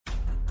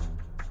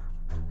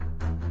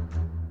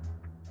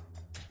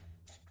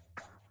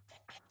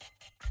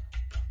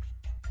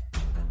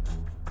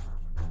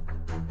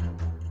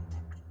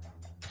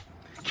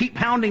Keep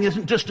pounding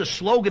isn't just a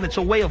slogan, it's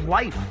a way of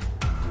life.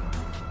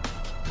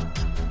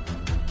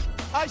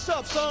 Ice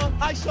up, son.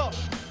 Ice up.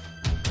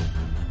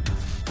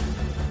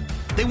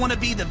 They want to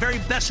be the very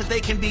best that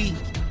they can be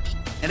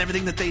in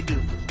everything that they do.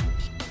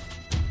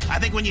 I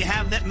think when you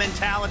have that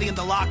mentality in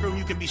the locker room,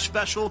 you can be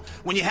special.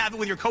 When you have it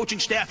with your coaching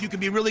staff, you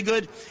can be really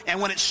good. And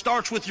when it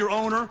starts with your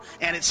owner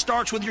and it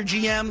starts with your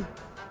GM,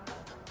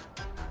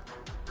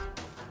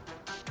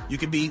 you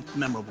can be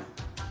memorable.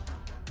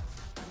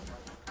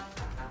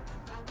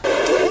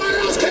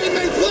 Firehouse can't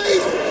make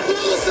plays.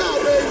 Blow us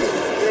out, baby.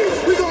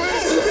 We gonna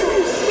answer.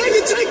 They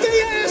can take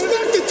their ass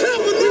back to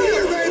Tampa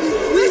now, baby.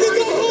 We can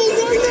go home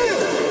right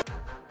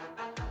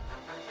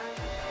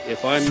now.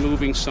 If I'm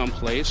moving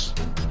someplace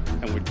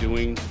and we're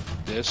doing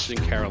this in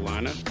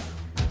Carolina,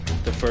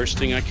 the first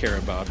thing I care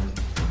about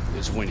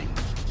is winning.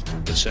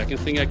 The second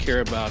thing I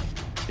care about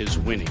is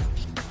winning.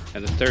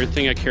 And the third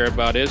thing I care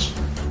about is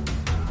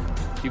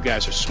you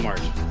guys are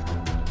smart.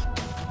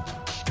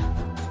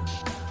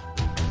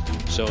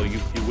 So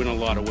you win a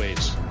lot of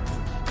ways,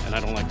 and I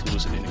don't like to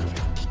lose it anyway.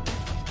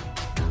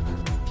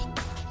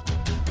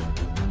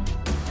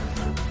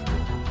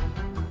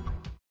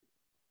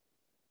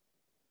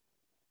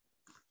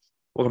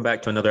 Welcome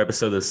back to another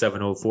episode of the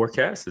 7-0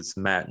 Forecast. It's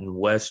Matt and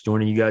Wes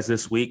joining you guys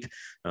this week.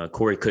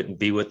 Corey couldn't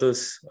be with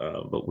us,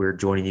 but we're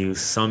joining you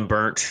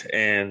sunburnt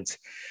and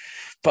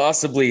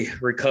possibly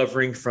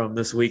recovering from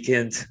this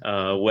weekend.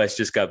 Wes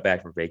just got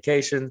back from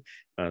vacation,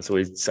 so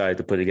we decided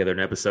to put together an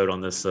episode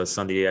on this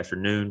Sunday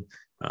afternoon.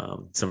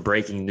 Some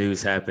breaking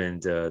news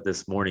happened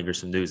this morning, or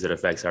some news that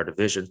affects our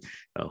division.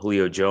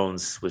 Julio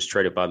Jones was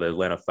traded by the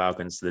Atlanta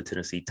Falcons to the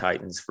Tennessee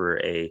Titans for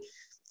a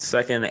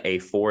second, a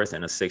fourth,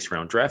 and a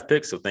sixth-round draft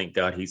pick. So thank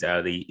God he's out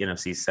of the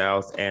NFC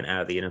South and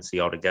out of the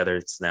NFC altogether.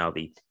 It's now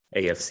the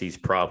AFC's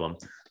problem.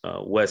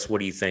 Wes, what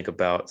do you think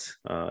about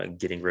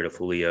getting rid of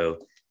Julio,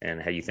 and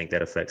how do you think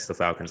that affects the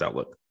Falcons'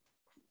 outlook?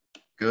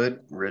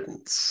 Good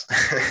riddance.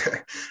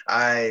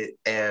 I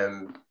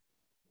am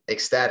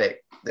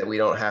ecstatic that we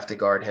don't have to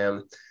guard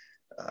him.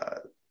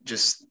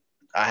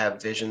 I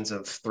have visions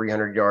of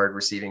 300-yard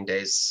receiving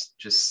days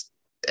just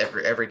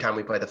every time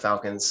we play the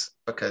Falcons,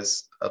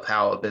 because of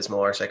how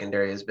abysmal our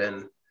secondary has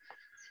been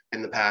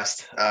in the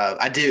past.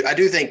 I do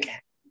think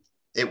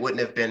it wouldn't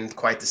have been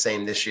quite the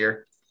same this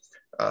year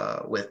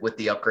with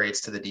the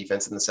upgrades to the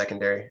defense in the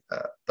secondary.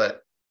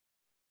 But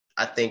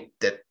I think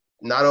that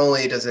not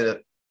only does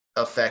it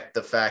affect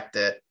the fact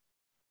that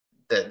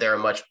they're a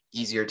much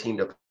easier team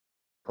to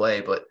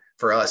play, but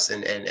for us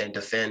and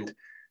defend,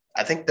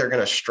 I think they're going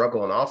to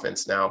struggle in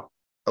offense now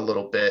a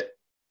little bit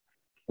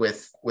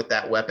with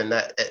that weapon.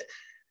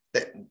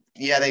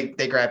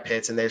 They grab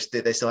Pitts, and they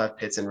still have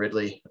Pitts and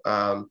Ridley,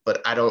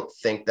 but I don't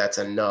think that's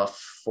enough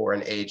for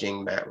an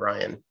aging Matt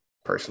Ryan,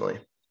 personally.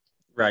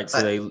 Right.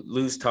 So they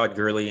lose Todd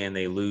Gurley and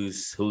they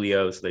lose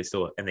Julio.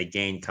 So they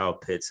gain Kyle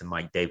Pitts and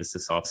Mike Davis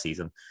this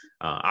offseason.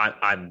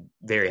 I'm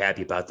very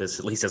happy about this,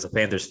 at least as a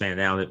Panthers fan,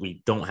 now that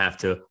we don't have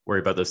to worry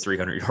about those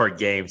 300-yard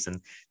games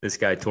and this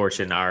guy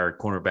torching our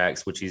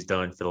cornerbacks, which he's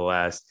done for the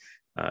last,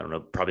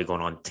 probably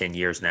going on 10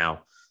 years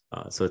now.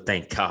 So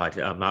thank God.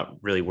 I'm not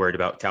really worried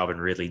about Calvin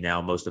Ridley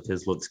now. Most of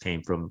his looks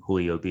came from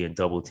Julio being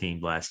double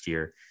teamed last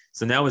year.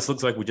 So now it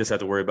looks like we just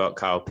have to worry about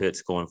Kyle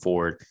Pitts going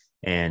forward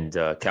and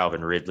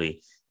Calvin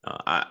Ridley.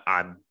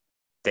 I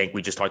think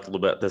we just talked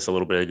about this a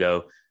little bit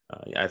ago.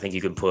 I think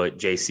you can put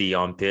JC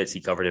on Pitts. He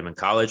covered him in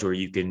college, or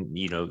you can,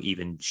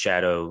 even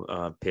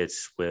shadow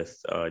Pitts with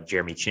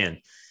Jeremy Chin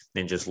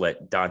and just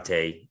let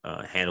Dante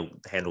handle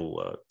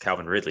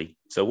Calvin Ridley.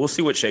 So we'll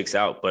see what shakes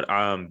out, but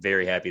I'm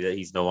very happy that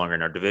he's no longer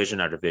in our division.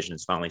 Our division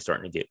is finally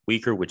starting to get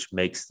weaker, which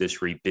makes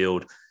this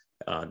rebuild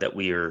that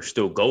we are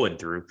still going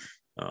through.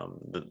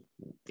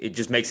 It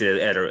just makes it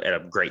at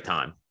a great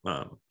time.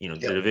 The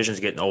division's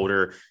getting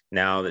older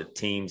now. The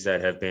teams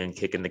that have been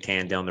kicking the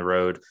can down the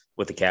road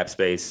with the cap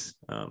space,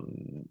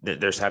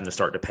 they're having to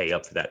start to pay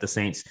up for that. The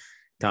Saints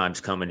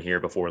time's coming here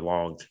before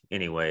long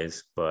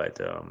anyways, but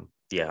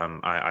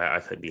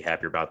I couldn't be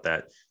happier about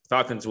that.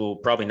 Falcons will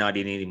probably not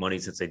need any money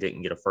since they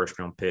didn't get a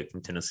first-round pick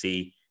from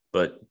Tennessee,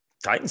 but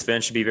Titans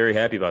fans should be very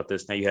happy about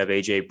this. Now you have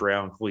A.J.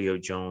 Brown, Julio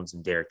Jones,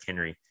 and Derrick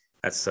Henry.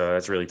 That's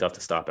really tough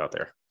to stop out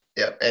there.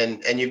 Yeah,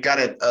 and you've got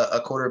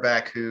a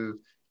quarterback who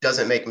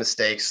doesn't make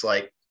mistakes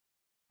like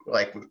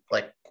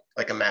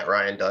a Matt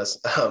Ryan does.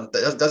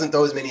 Doesn't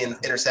throw as many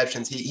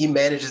interceptions. He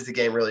manages the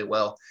game really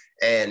well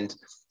and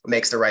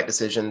makes the right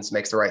decisions,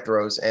 makes the right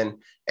throws, and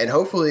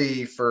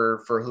hopefully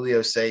for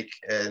Julio's sake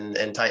and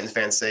Titans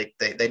fans' sake,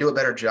 they do a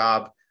better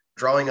job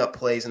drawing up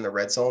plays in the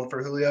red zone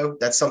for Julio.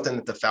 That's something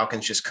that the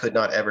Falcons just could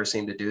not ever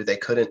seem to do. They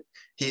couldn't.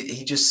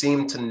 He just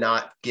seemed to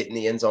not get in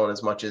the end zone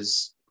as much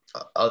as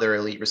other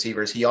elite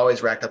receivers. He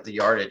always racked up the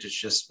yardage. It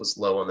just was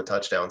low on the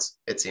touchdowns,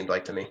 it seemed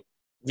like to me.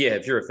 Yeah,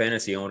 if you're a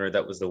fantasy owner,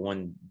 that was the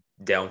one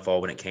downfall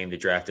when it came to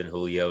drafting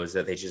Julio, is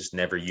that they just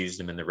never used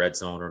him in the red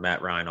zone, or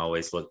Matt Ryan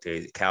always looked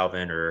at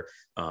Calvin or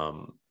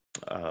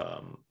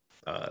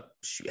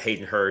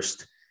Hayden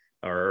Hurst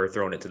or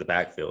throwing it to the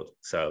backfield.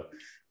 So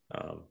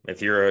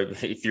if you're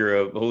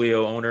a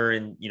Julio owner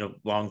and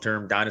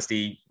long-term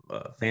dynasty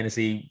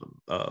fantasy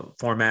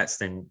formats,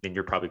 then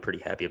you're probably pretty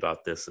happy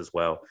about this as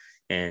well.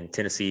 And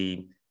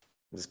Tennessee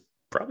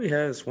probably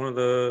has one of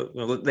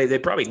the they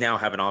probably now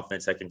have an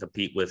offense that can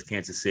compete with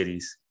Kansas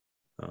City's.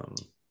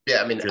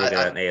 Yeah, I mean, if you're looking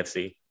at an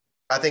AFC.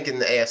 I think in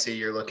the AFC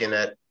you're looking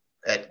at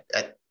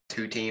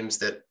two teams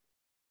that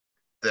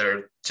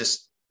are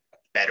just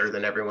better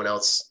than everyone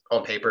else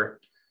on paper.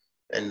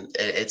 And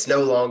it's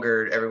no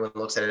longer everyone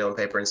looks at it on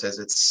paper and says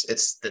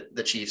it's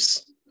the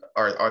Chiefs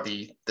are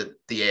the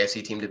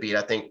AFC team to beat.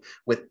 I think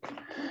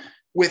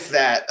with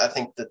that, I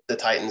think that the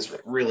Titans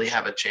really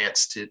have a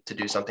chance to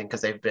do something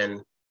because they've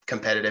been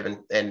competitive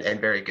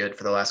and very good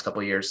for the last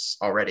couple of years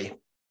already.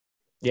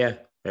 Yeah,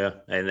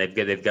 and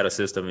they've got a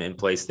system in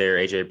place there.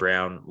 AJ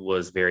Brown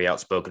was very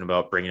outspoken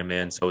about bringing him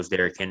in. So was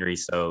Derrick Henry.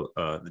 So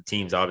the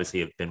teams obviously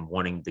have been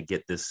wanting to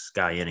get this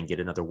guy in and get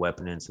another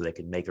weapon in so they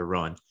can make a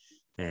run.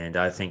 And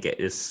I think it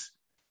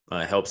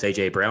helps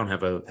AJ Brown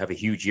have a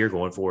huge year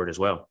going forward as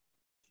well.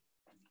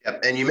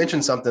 Yep. And you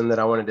mentioned something that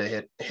I wanted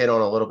to hit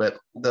on a little bit,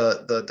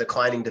 the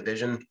declining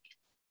division.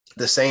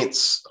 The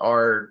Saints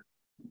are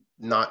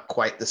not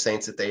quite the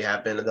Saints that they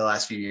have been in the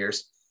last few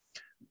years.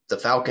 The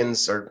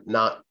Falcons are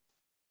not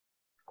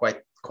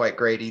quite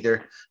great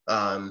either,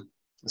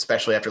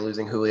 especially after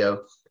losing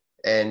Julio.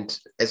 And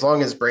as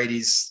long as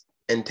Brady's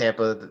in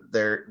Tampa,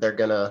 they're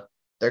gonna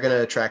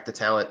attract the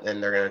talent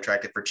and they're gonna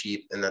attract it for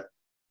cheap. And that,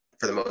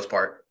 for the most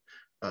part,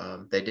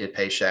 they did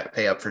pay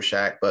up for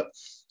Shaq, but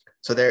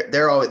so they're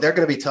going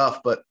to be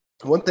tough. But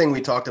one thing we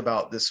talked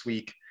about this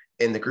week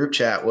in the group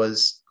chat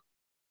was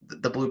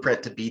the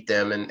blueprint to beat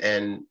them,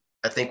 and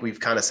I think we've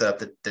kind of set up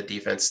the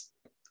defense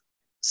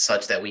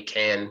such that we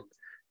can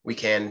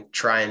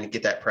try and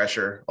get that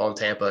pressure on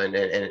Tampa and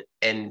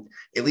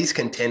at least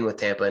contend with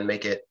Tampa and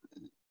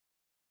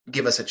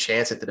give us a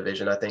chance at the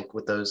division. I think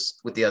with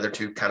the other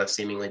two kind of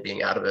seemingly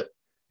being out of it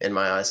in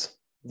my eyes.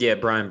 Yeah,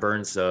 Brian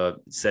Burns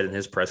said in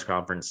his press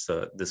conference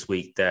this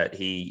week that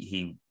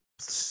he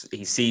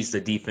sees the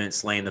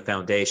defense laying the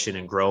foundation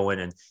and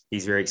growing, and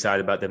he's very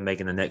excited about them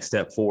making the next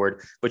step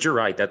forward. But you're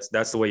right. That's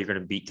the way you're going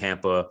to beat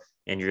Tampa,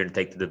 and you're going to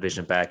take the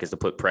division back, is to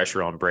put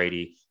pressure on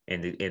Brady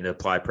and to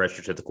apply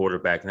pressure to the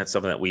quarterback. And that's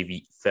something that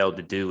we've failed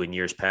to do in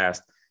years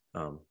past.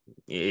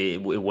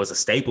 It was a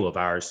staple of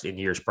ours in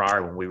years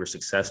prior when we were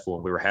successful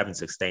and we were having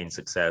sustained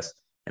success,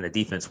 and the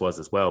defense was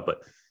as well. But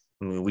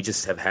I mean, we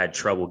just have had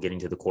trouble getting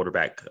to the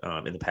quarterback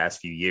in the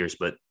past few years.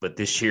 But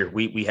this year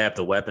we have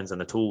the weapons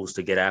and the tools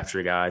to get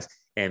after guys.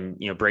 And,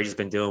 Brady's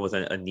been dealing with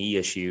a knee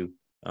issue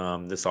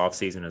this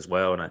offseason as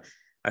well. And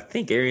I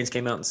think Arians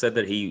came out and said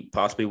that he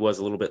possibly was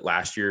a little bit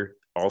last year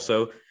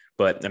also.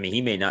 But, I mean,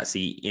 he may not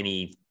see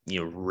any,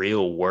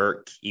 real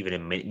work even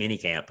in mini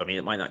camp. I mean,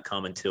 it might not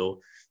come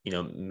until,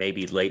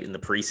 maybe late in the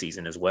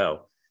preseason as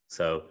well.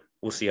 So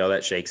we'll see how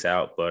that shakes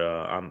out. But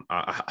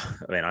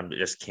I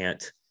just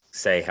can't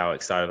say how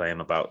excited I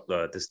am about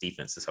this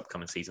defense this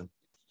upcoming season.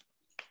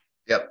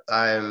 Yep.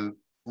 I'm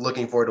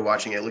looking forward to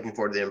watching it, looking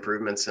forward to the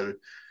improvements. And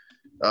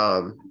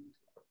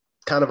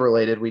kind of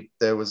related,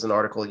 there was an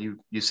article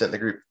you sent in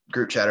the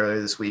group chat earlier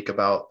this week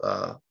about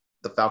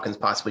the Falcons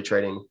possibly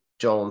trading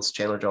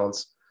Chandler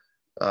Jones,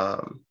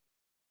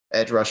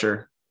 edge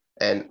rusher.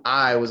 And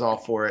I was all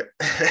for it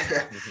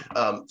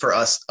for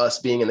us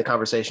being in the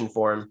conversation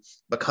for him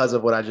because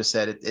of what I just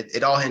said.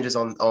 It all hinges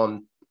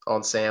on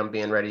Sam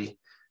being ready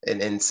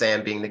and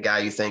Sam being the guy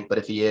you think. But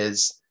if he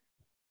is,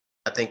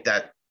 I think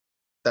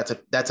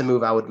that's a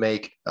move I would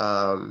make.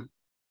 But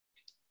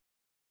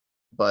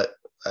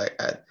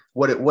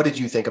what did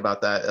you think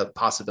about that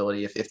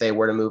possibility if they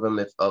were to move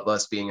him, of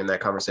us being in that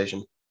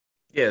conversation?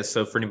 Yeah,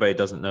 so for anybody that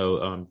doesn't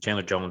know,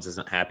 Chandler Jones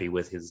isn't happy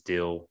with his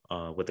deal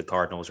with the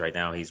Cardinals right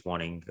now. He's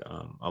wanting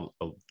a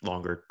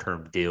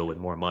longer-term deal with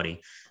more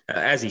money,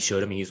 as he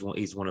should. I mean,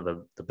 he's one of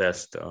the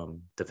best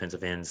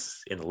defensive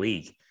ends in the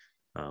league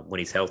when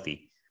he's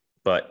healthy.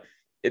 But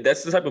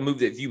that's the type of move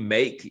that if you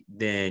make,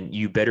 then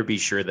you better be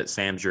sure that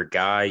Sam's your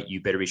guy. You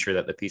better be sure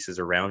that the pieces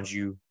around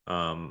you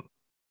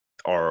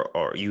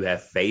or you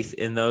have faith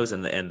in those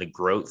and the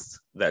growth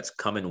that's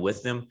coming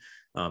with them,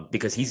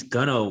 because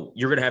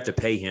you're gonna have to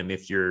pay him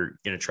if you're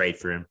gonna trade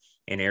for him,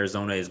 and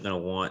Arizona is gonna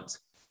want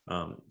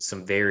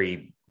some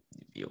very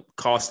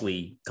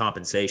costly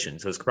compensation.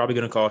 So it's probably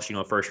gonna cost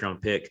a first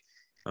round pick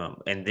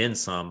and then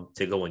some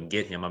to go and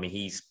get him. I mean,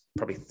 he's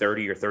probably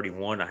 30 or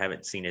 31. I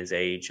haven't seen his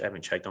age. I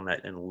haven't checked on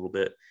that in a little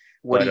bit.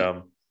 What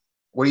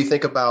do you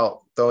think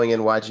about throwing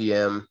in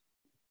YGM?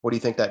 What do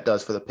you think that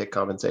does for the pick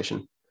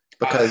compensation?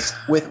 Because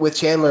with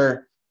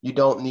Chandler, you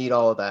don't need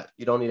all of that.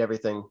 You don't need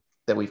everything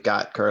that we've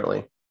got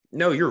currently.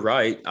 No, you're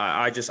right.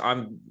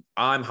 I'm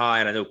high,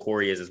 and I know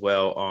Corey is as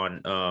well,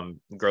 on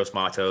Gross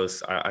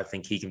Matos. I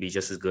think he can be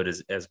just as good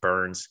as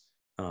Burns.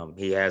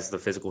 He has the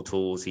physical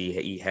tools.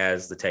 He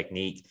has the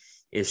technique.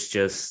 It's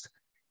just,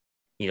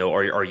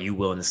 are you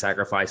willing to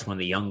sacrifice one of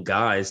the young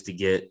guys to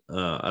get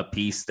a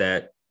piece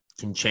that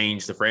can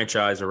change the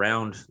franchise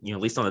around,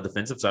 at least on the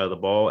defensive side of the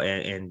ball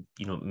and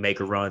make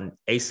a run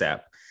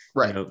ASAP?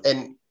 Right.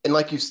 And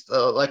like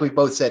we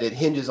both said, it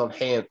hinges on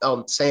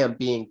Sam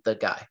being the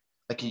guy.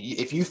 Like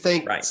if you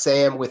think Right.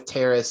 Sam with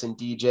Terrace and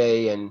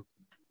DJ and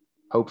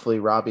hopefully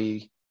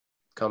Robbie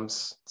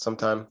comes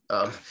sometime.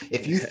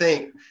 If you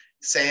think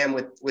Sam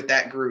with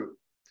that group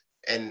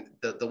and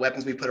the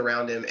weapons we put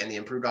around him and the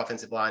improved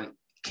offensive line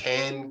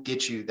can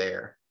get you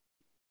there,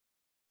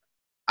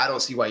 I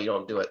don't see why you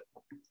don't do it.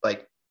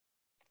 Like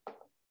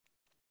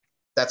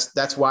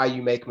that's why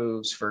you make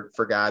moves for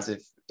guys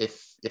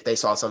if they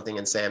saw something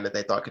in Sam that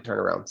they thought could turn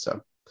around.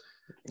 So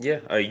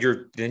Yeah,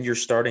 you're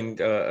starting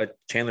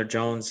Chandler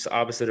Jones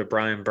opposite of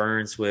Brian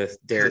Burns with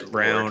Derek Good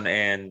Brown Lord.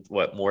 and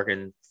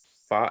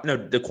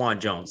Daquan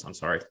Jones. I'm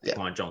sorry, Yeah.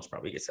 Daquan Jones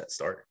probably gets that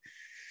start.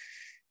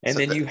 And So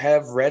then you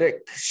have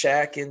Reddick,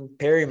 Shaq, and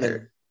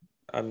Perryman.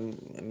 I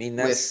mean,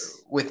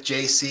 that's with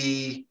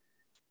JC,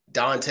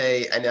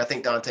 Dante, and I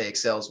think Dante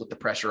excels with the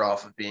pressure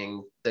off of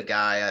being the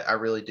guy. I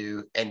really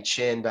do. And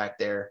Chin back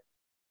there,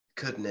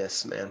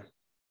 goodness, man,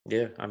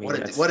 yeah. I mean,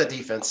 what a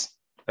defense.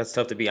 That's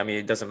tough to be. I mean,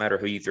 it doesn't matter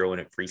who you throw in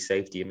at free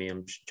safety. I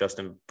mean,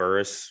 Justin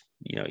Burris,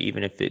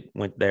 even if it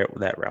went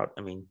that route,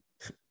 I mean,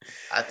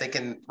 I think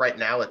right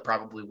now it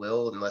probably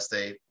will unless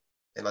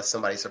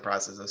somebody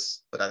surprises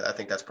us. But I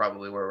think that's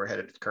probably where we're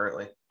headed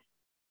currently.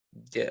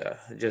 yeah,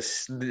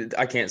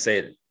 I can't say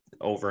it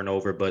over and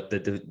over, but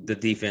the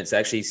defense,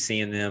 actually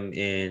seeing them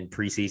in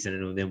preseason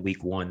and then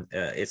week one,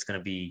 it's going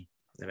to be.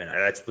 I mean,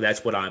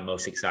 that's what I'm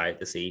most excited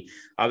to see.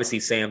 Obviously,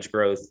 Sam's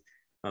growth.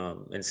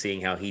 And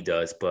seeing how he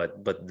does,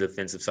 but the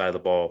defensive side of the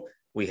ball,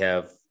 we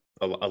have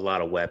a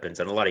lot of weapons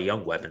and a lot of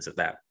young weapons at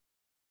that.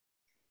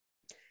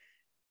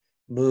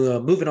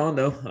 Moving on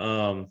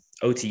though,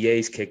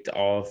 OTAs kicked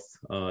off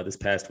this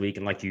past week,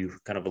 and like you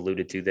kind of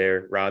alluded to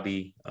there,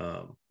 Robbie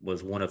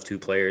was one of two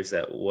players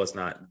that was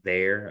not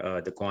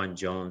there. Daquan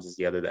Jones is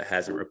the other that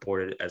hasn't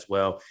reported as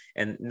well,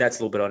 and that's a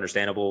little bit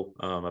understandable.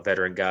 A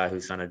veteran guy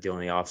who's trying to deal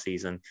in the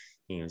offseason,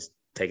 he was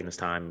taking his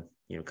time,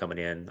 coming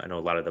in. I know a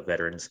lot of the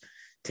veterans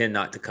tend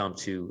not to come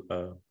to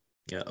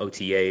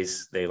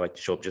OTAs. They like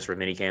to show up just for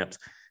mini camps,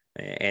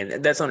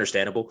 and that's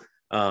understandable.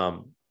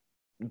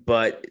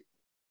 But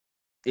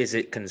is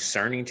it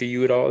concerning to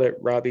you at all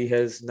that Robbie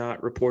has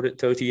not reported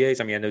to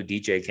OTAs? I mean, I know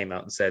DJ came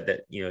out and said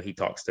that, he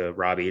talks to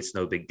Robbie. It's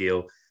no big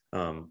deal.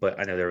 But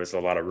I know there was a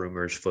lot of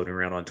rumors floating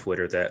around on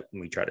Twitter that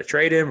we tried to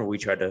trade him or we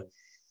tried to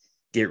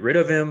get rid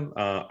of him.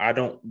 I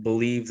don't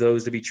believe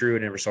those to be true. I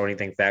never saw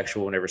anything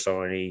factual, never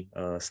saw any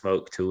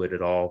smoke to it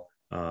at all.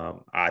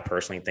 I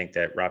personally think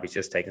that Robbie's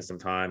just taking some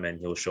time and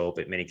he'll show up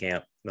at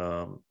minicamp.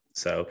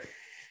 So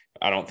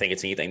I don't think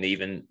it's anything to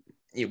even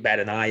bat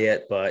an eye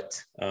at,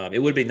 but it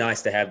would be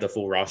nice to have the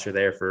full roster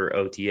there for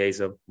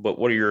OTAs. But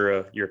what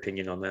are your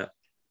opinion on that?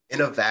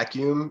 In a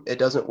vacuum, it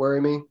doesn't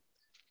worry me,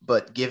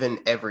 but given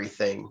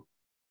everything,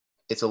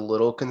 it's a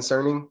little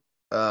concerning.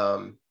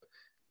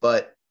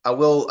 But I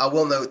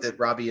will note that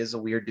Robbie is a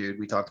weird dude.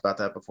 We talked about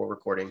that before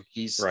recording.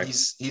 He's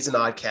an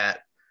odd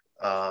cat.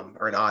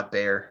 Or an odd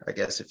bear, I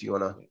guess, if you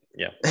want to.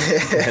 Yeah,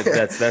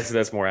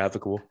 that's more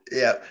applicable.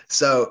 Yeah.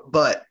 So,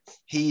 but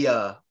he,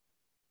 it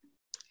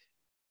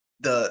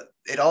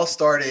all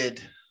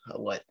started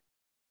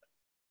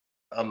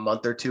a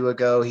month or two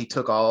ago. He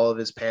took all of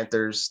his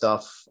Panthers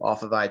stuff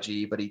off of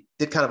IG, but he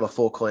did kind of a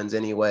full cleanse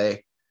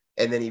anyway.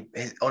 And then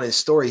on his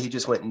story, he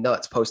just went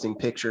nuts posting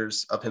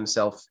pictures of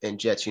himself in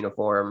Jets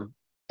uniform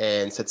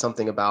and said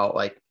something about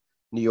like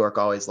New York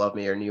always loved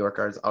me or New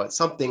Yorkers,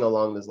 something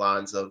along those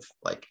lines of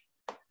like,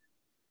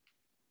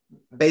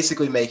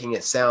 basically making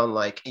it sound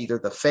like either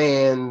the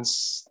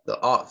fans,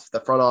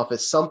 the front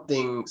office,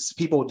 something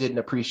people didn't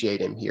appreciate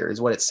him here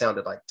is what it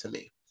sounded like to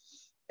me.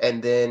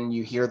 And then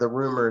you hear the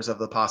rumors of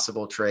the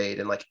possible trade.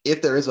 And like,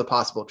 if there is a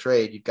possible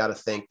trade, you've got to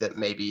think that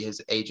maybe his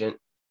agent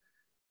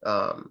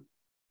caught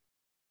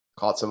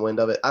some wind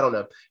of it. I don't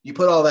know. You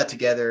put all that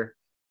together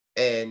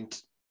and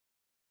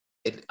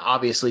it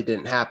obviously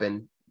didn't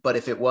happen. But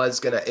if it was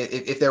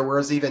if there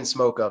was even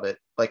smoke of it,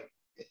 like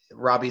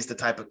Robbie's the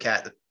type of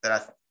cat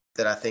that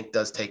I think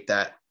does take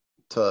that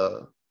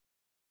to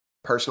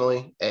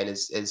personally and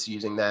is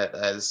using that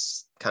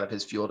as kind of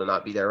his fuel to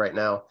not be there right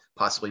now,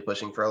 possibly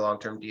pushing for a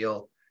long-term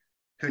deal.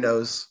 Who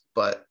knows?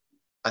 But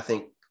I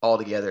think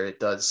altogether it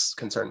does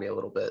concern me a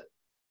little bit.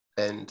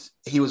 And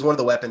he was one of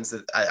the weapons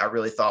that I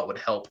really thought would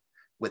help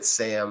with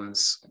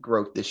Sam's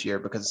growth this year,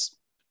 because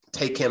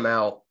take him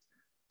out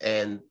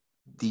and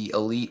the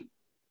elite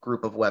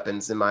group of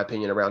weapons, in my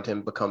opinion, around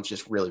him becomes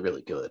just really,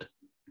 really good.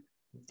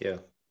 Yeah.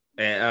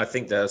 And I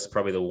think that's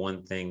probably the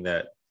one thing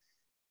that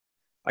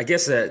I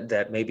guess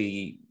that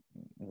maybe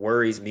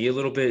worries me a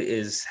little bit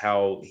is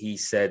how he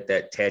said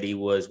that Teddy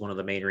was one of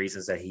the main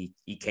reasons that he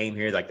came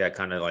here. Like that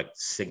kind of like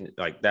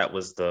that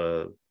was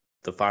the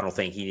final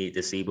thing he needed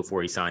to see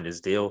before he signed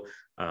his deal.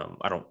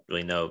 I don't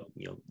really know,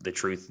 the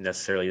truth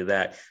necessarily to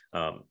that.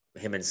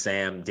 Him and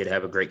Sam did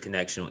have a great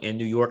connection in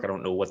New York. I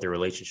don't know what their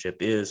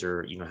relationship is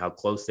or, how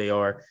close they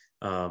are.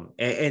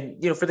 And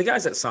for the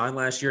guys that signed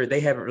last year, they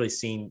haven't really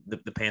seen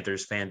the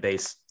Panthers fan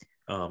base,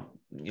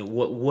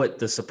 what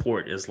the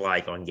support is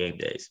like on game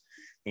days.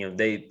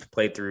 They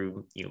played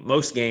through,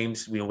 most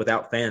games,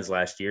 without fans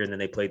last year. And then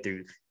they played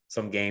through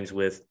some games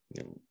with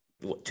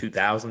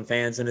 2,000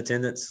 fans in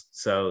attendance.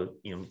 So,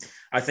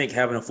 I think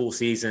having a full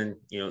season,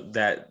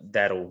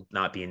 that'll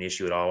not be an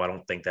issue at all. I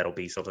don't think that'll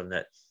be something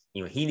that,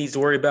 he needs to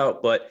worry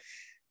about. But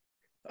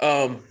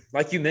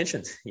like you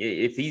mentioned,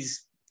 if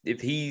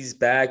he's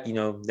back,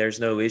 there's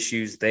no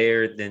issues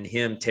there. Then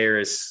him,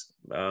 Terrace,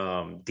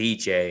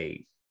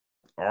 DJ,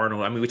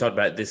 Arnold. I mean, we talked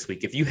about it this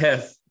week. If you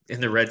have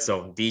in the red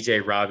zone,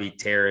 DJ, Robbie,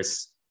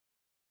 Terrace,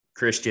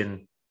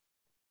 Christian,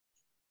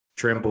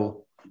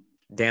 Trimble,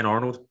 Dan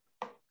Arnold.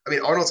 I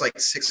mean, Arnold's like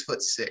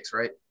 6'6",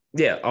 right?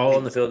 Yeah, all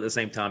on the field at the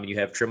same time. And you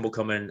have Trimble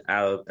coming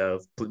out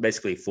of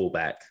basically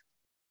fullback.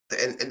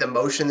 And the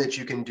motion that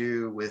you can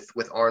do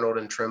with Arnold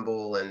and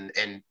Trimble and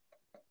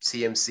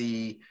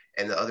CMC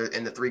and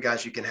the three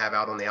guys you can have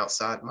out on the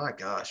outside. My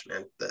gosh,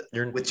 man!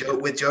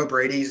 With Joe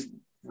Brady's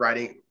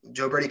writing,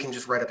 Joe Brady can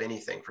just write up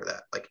anything for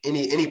that. Like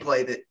any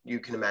play that you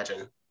can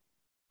imagine,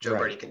 Joe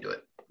Brady can do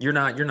it. You're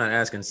not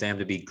asking Sam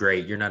to be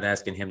great. You're not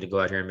asking him to go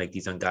out here and make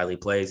these ungodly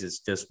plays. It's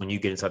just when you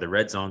get inside the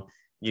red zone,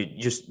 you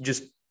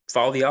just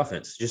follow the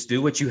offense. Just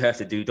do what you have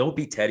to do. Don't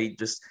be Teddy.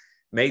 Just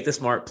make the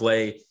smart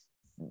play.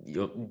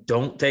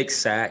 Don't take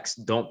sacks.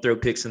 Don't throw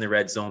picks in the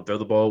red zone. Throw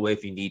the ball away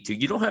if you need to.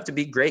 You don't have to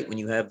be great when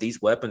you have these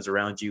weapons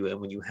around you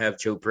and when you have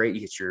Joe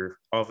Brady as your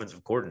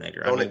offensive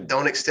coordinator.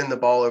 Don't extend the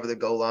ball over the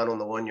goal line on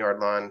the 1 yard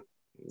line.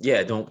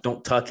 Yeah,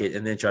 don't tuck it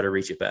and then try to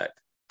reach it back.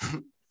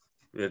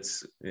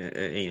 It's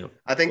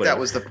I think that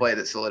was the play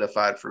that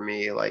solidified for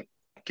me. Like,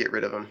 get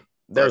rid of him.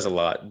 There's a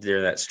lot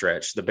there that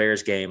stretch. The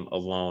Bears game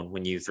alone,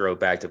 when you throw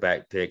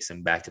back-to-back picks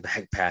and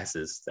back-to-back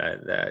passes,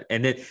 that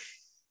and then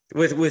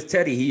with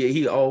Teddy,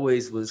 he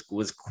always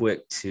was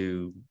quick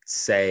to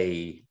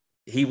say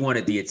he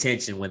wanted the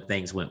attention when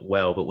things went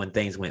well, but when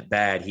things went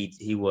bad,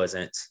 he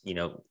wasn't,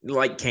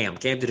 like Cam.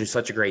 Cam did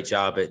such a great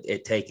job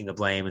at taking the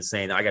blame and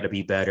saying, I got to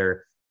be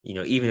better,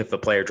 even if the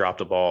player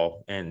dropped a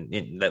ball and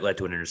that led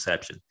to an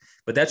interception.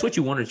 But that's what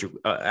you wanted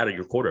out of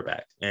your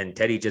quarterback. And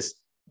Teddy just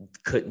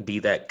couldn't be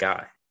that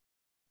guy.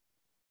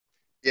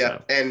 Yeah.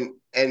 So.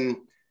 And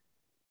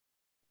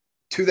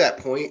to that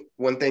point,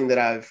 one thing that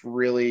I've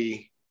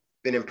really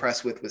been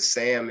impressed with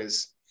Sam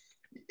is,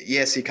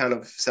 yes, he kind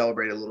of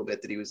celebrated a little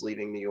bit that he was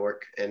leaving New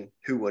York, and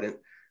who wouldn't?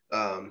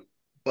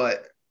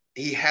 But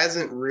he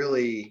hasn't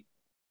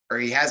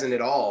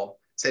at all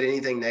said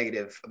anything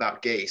negative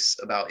about Gase,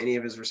 about any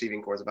of his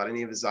receiving corps, about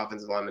any of his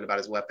offensive linemen, about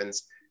his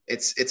weapons.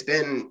 It's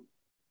been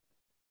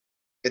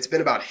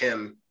about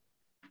him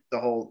the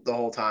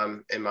whole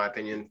time, in my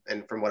opinion,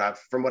 and from what I've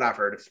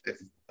heard. If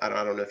I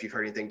don't know if you've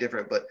heard anything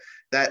different, but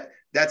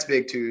that's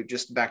big too.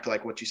 Just back to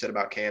like what you said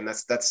about Cam.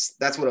 That's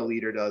what a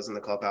leader does in the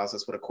clubhouse.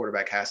 That's what a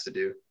quarterback has to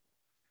do.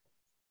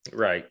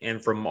 Right.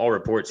 And from all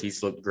reports,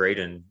 he's looked great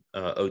in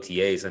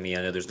OTAs. I mean,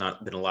 I know there's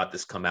not been a lot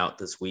that's come out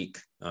this week.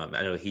 I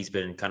know he's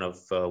been kind of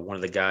one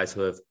of the guys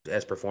who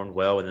has performed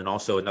well. And then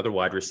also another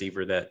wide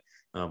receiver that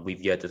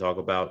we've yet to talk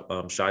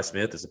about, Shi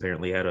Smith, has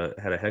apparently had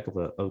a heck of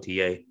a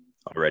OTA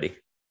already.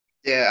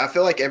 Yeah, I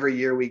feel like every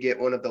year we get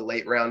one of the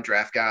late round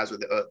draft guys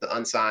with the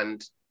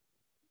unsigned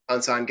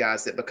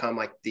guys that become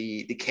like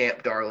the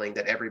camp darling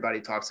that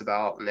everybody talks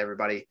about and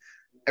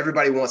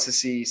everybody wants to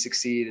see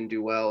succeed and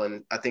do well.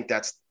 And I think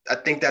that's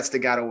the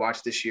guy to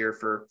watch this year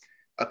for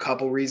a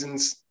couple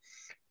reasons.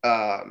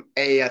 I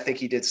think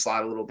he did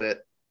slide a little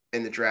bit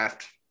in the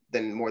draft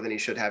more than he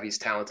should have. He's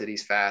talented.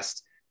 He's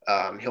fast.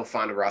 He'll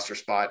find a roster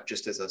spot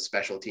just as a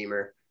special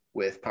teamer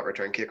with punt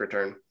return, kick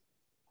return.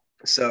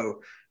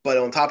 So, but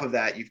on top of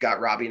that, you've got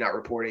Robbie not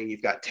reporting.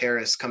 You've got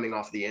Terrace coming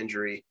off the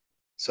injury.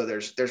 So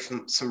there's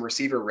some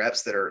receiver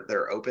reps that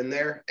are open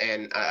there.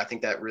 And I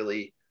think that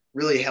really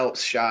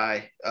helps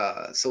Shi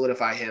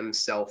solidify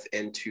himself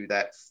into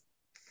that,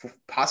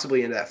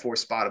 possibly into that fourth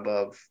spot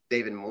above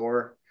David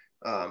Moore,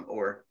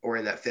 or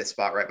in that fifth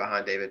spot right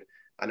behind David.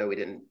 I know we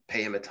didn't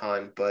pay him a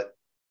ton, but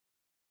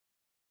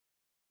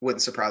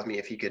wouldn't surprise me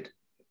if he could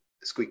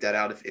squeak that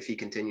out if he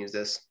continues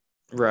this.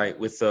 Right,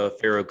 with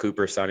Pharaoh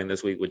Cooper signing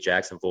this week with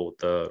Jacksonville,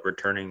 the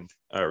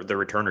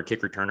returner,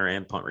 kick returner,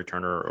 and punt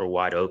returner are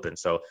wide open.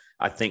 So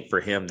I think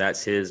for him,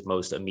 that's his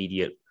most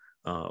immediate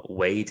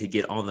way to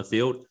get on the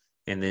field,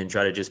 and then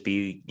try to just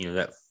be,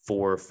 that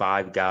 4 or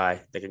 5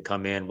 guy that can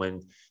come in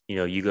when,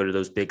 you go to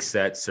those big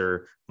sets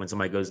or when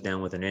somebody goes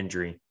down with an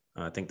injury.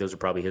 I think those are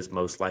probably his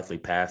most likely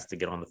paths to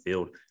get on the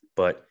field.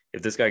 But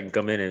if this guy can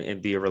come in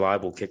and be a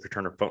reliable kick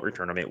returner, punt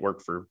returner, I mean, it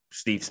worked for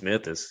Steve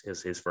Smith as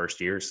his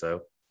first year.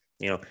 So,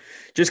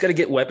 just got to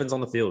get weapons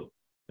on the field.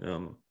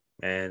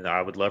 And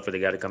I would love for the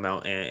guy to come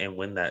out and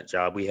win that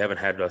job. We haven't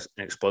had an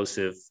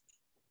explosive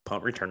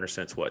punt returner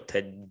since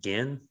Ted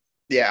Ginn?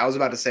 Yeah, I was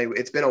about to say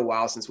it's been a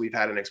while since we've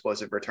had an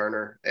explosive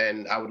returner,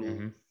 and I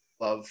would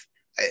love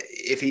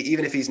if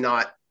he's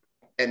not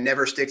and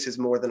never sticks as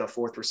more than a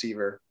fourth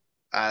receiver.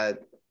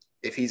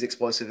 If he's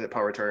explosive at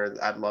punt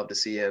returner, I'd love to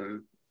see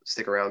him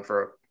stick around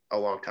for a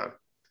long time.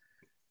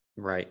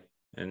 Right.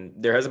 And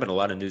there hasn't been a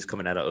lot of news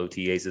coming out of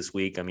OTAs this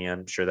week. I mean,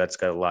 I'm sure that's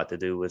got a lot to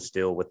do with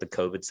the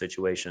COVID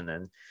situation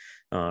and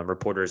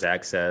reporters'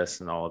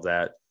 access and all of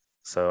that.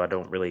 So I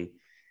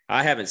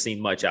I haven't seen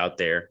much out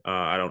there.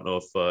 I don't know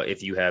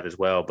if you have as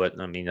well,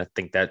 but I mean, I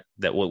think that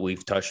what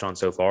we've touched on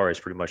so far is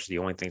pretty much the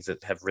only things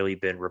that have really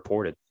been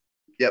reported.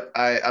 Yep,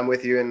 I'm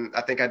with you, and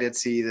I think I did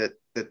see that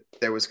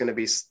there was going to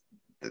be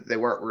they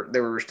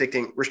were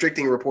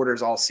restricting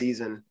reporters all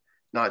season,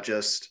 not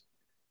just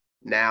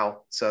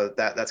now. So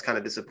that's kind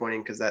of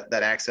disappointing because that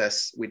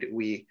access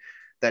we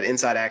that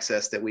inside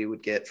access that we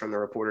would get from the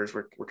reporters,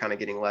 we're kind of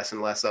getting less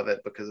and less of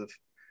it because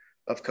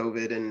of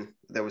COVID, and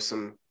there was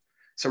some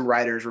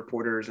writers,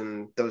 reporters,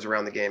 and those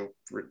around the game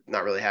were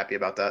not really happy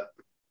about that.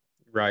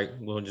 Right.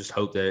 We'll just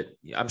hope that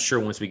I'm sure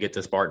once we get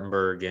to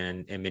Spartanburg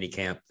and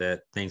minicamp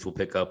that things will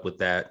pick up with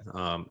that,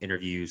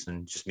 interviews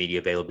and just media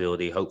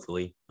availability,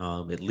 hopefully,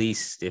 at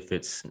least if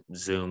it's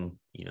Zoom,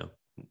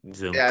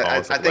 Zoom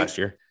calls like last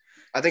year.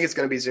 I think it's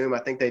going to be Zoom. I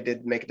think they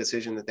did make a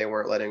decision that they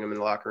weren't letting them in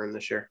the locker room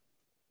this year.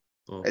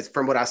 Well, it's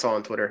from what I saw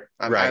on Twitter.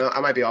 I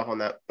might be off on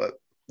that, but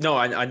no,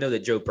 I know that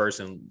Joe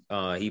Person,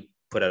 he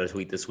put out a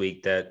tweet this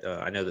week that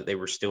I know that they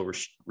were still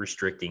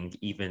restricting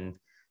even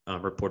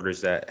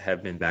reporters that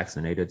have been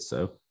vaccinated.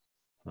 So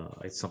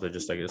it's something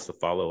just, I guess, to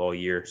follow all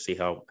year, see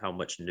how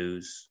much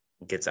news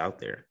gets out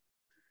there.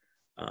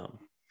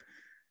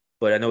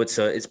 But I know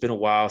it's been a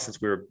while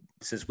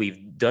since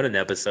we've done an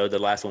episode. The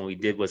last one we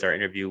did was our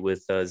interview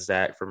with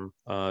Zach from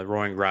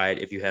Roaring Riot.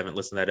 If you haven't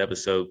listened to that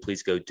episode,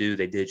 please go do.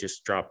 They did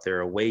just drop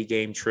their away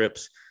game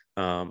trips.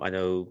 I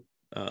know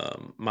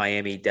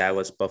Miami,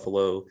 Dallas,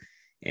 Buffalo,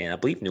 and I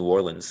believe New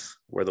Orleans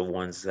were the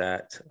ones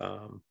that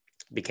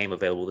became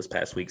available this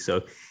past week.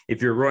 So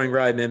if you're a Roaring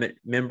Riot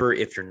member,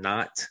 if you're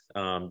not,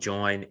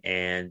 join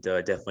and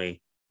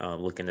definitely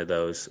look into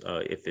those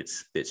if it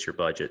fits your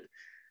budget.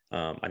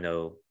 I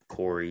know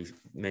Corey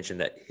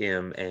mentioned that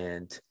him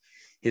and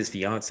his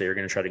fiance are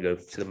going to try to go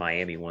to the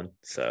Miami one.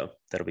 So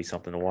that'll be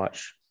something to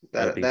watch.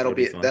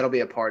 That'll be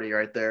a party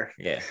right there.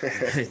 Yeah,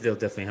 they'll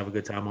definitely have a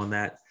good time on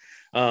that.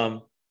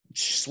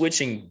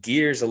 Switching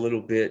gears a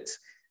little bit,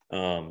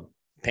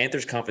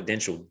 Panthers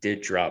Confidential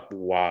did drop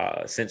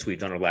since we've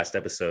done our last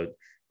episode,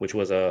 which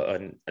was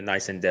a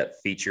nice in-depth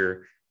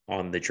feature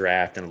on the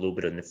draft and a little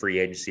bit on the free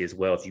agency as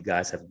well. If you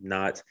guys have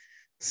not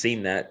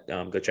seen that,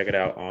 go check it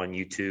out on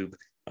YouTube.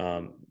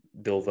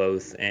 Bill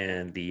Voth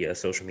and the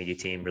social media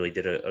team really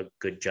did a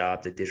good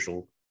job. The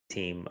digital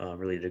team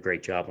really did a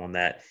great job on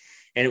that.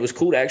 And it was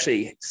cool to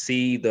actually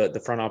see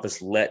the front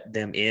office let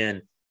them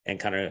in and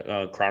kind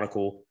of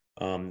chronicle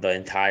the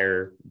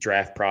entire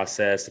draft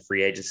process, the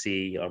free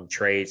agency,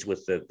 trades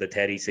with the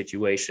Teddy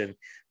situation.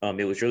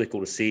 It was really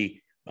cool to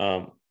see.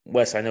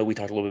 Wes, I know we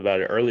talked a little bit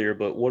about it earlier,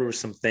 but what were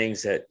some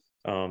things that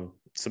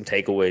some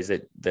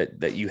takeaways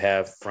that you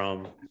have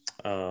from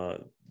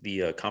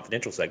the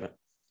confidential segment?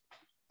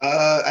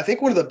 I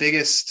think one of the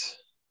biggest,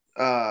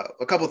 a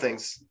couple of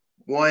things.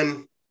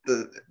 One,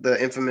 the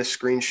infamous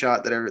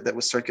screenshot that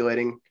was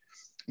circulating.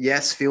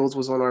 Yes, Fields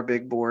was on our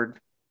big board.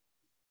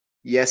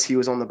 Yes, he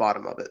was on the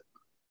bottom of it.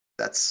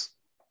 That's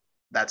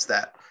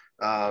that.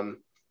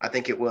 I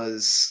think it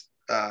was.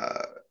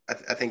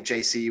 I think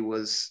JC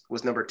was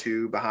number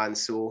 2 behind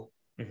Sewell.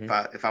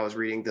 Mm-hmm. If I was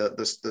reading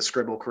the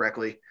scribble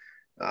correctly,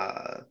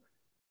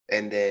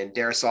 and then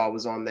Darisaw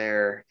was on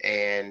there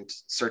and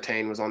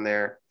Surtain was on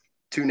there.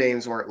 2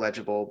 names weren't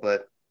legible,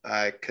 but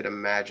I could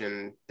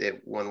imagine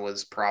that one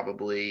was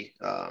probably.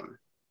 I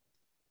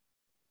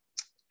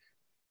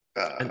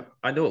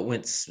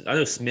know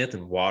Smith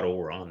and Waddle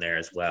were on there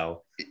as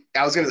well.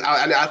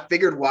 I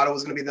figured Waddle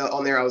was gonna be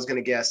on there. I was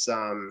gonna guess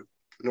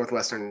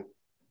Northwestern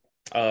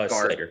guard.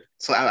 Slater.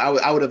 So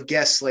I would have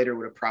guessed Slater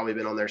would have probably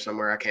been on there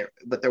somewhere. I can't,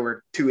 but there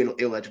were 2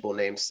 illegible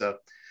names. So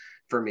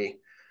for me.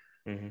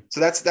 Mm-hmm. So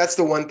that's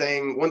the one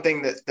thing. One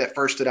thing that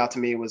first stood out to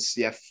me was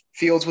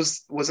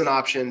Fields was an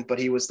option, but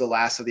he was the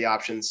last of the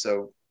options,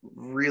 so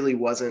really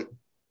wasn't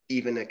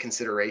even a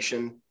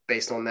consideration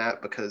based on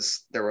that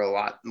because there were a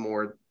lot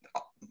more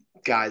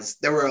guys.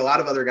 There were a lot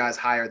of other guys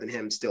higher than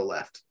him still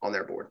left on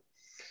their board.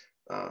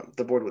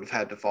 The board would have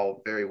had to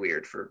fall very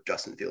weird for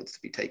Justin Fields to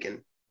be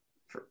taken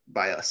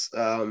by us.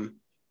 And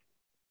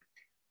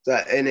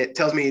it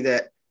tells me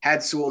that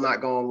had Sewell not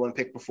gone 1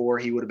 pick before,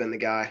 he would have been the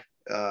guy.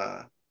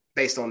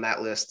 Based on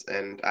that list,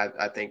 and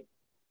I think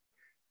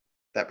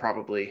that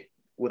probably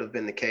would have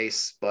been the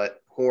case,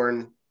 but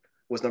Horn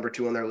was number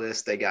 2 on their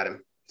list. They got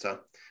him. So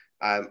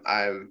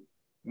I'm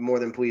more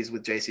than pleased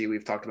with JC.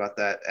 We've talked about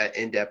that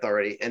in depth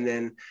already. And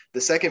then the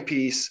second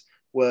piece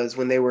was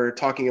when they were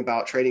talking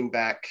about trading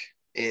back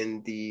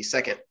in the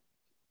second,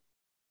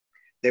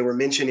 they were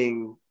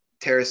mentioning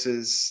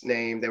Terrace's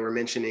name. They were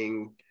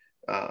mentioning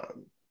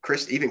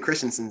even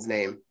Christensen's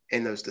name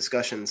in those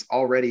discussions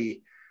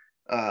already.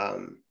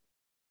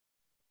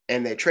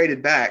 And they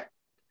traded back,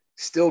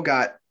 still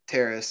got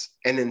Terrace,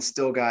 and then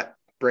still got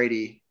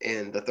Brady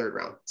in the 3rd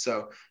round.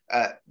 So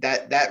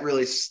that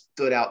really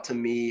stood out to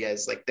me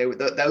as like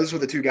those were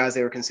the 2 guys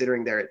they were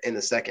considering there in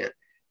the second.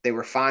 They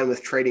were fine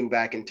with trading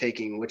back and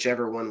taking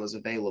whichever one was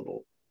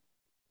available,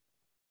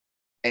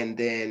 and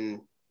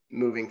then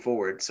moving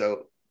forward.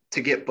 So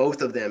to get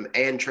both of them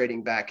and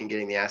trading back and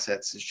getting the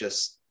assets is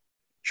just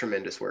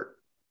tremendous work.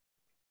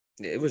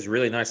 It was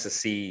really nice to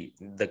see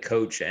the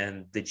coach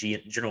and the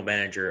general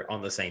manager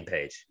on the same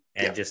page,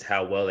 and just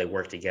how well they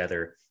work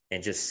together,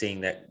 and just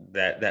seeing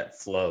that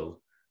flow.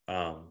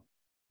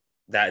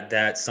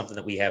 That's something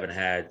that we haven't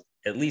had,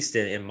 at least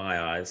in my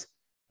eyes.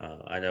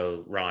 I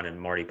know Ron and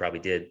Marty probably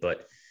did,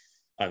 but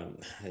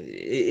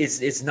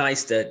it's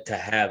nice to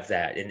have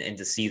that and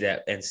to see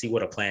that and see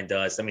what a plan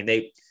does. I mean,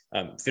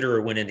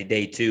 Fitterer went into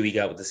day 2. He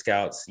got with the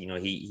scouts.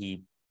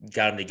 He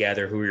got them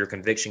together. Who are your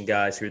conviction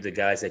guys? Who are the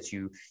guys that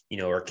you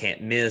or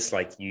can't miss?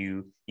 Like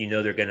they're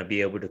going to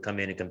be able to come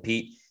in and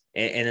compete.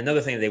 And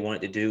another thing that they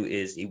wanted to do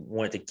is he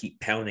wanted to keep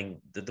pounding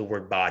the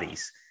word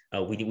bodies.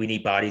 We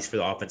need bodies for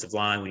the offensive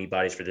line. We need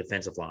bodies for the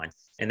defensive line.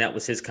 And that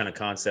was his kind of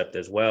concept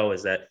as well,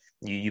 is that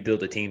you build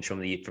the teams from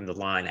the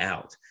line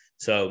out.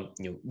 So,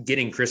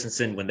 getting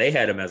Christensen when they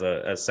had him as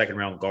a second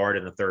round guard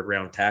and a third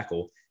round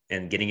tackle,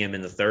 and getting him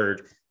in the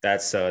third,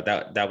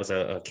 that was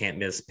a can't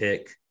miss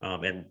pick.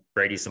 And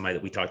Brady's somebody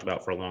that we talked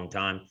about for a long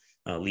time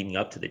leading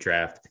up to the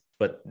draft.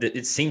 But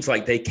it seems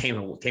like they came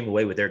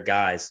away with their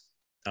guys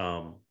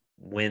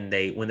when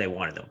they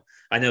wanted them.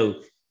 I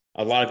know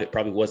a lot of it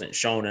probably wasn't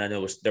shown, and I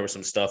know there was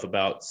some stuff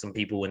about some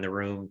people in the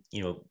room,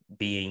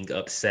 being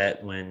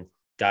upset when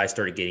guys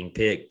started getting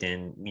picked,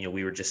 and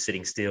we were just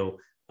sitting still.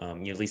 At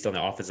least on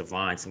the offensive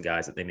line, some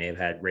guys that they may have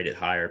had rated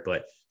higher.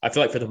 But I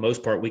feel like for the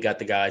most part, we got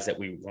the guys that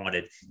we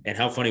wanted. And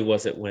how funny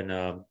was it when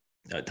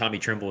Tommy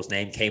Trimble's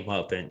name came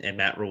up and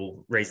Matt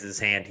Rule raised his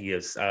hand? He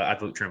goes, I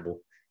vote Trimble.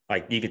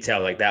 Like, you could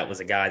tell, like, that was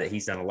a guy that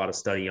he's done a lot of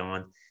study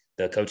on.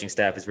 The coaching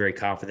staff is very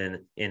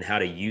confident in how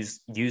to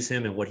use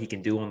him and what he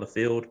can do on the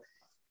field.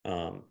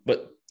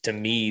 But to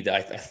me,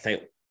 I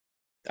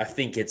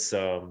think it's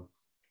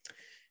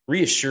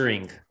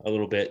reassuring a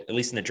little bit, at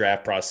least in the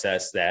draft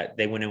process, that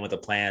they went in with a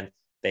plan.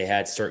 They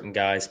had certain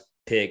guys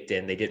picked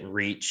and they didn't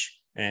reach.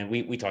 And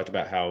we talked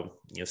about how,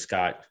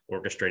 Scott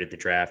orchestrated the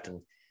draft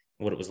and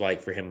what it was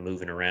like for him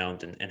moving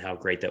around and how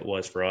great that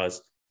was for us.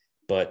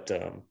 But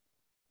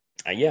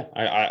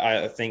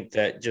I think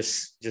that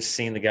just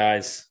seeing the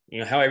guys,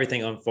 how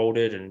everything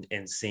unfolded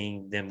and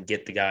seeing them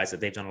get the guys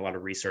that they've done a lot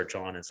of research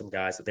on, and some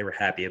guys that they were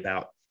happy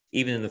about,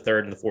 even in the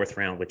third and the fourth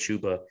round with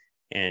Chuba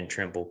and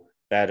Trimble,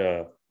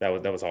 that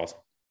was awesome.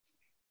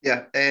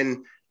 Yeah.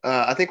 And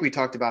I think we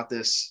talked about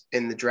this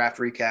in the draft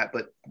recap,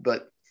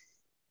 but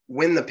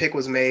when the pick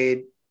was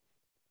made,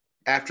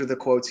 after the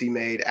quotes he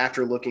made,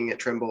 after looking at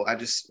Trimble,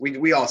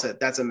 we all said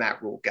that's a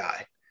Matt Rule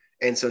guy.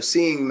 And so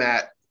seeing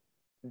Matt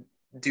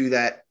do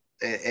that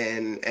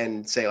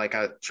and say like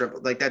a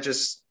Trimble, like that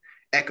just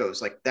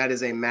echoes, like that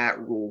is a Matt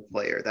Rule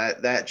player.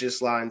 That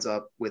just lines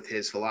up with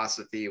his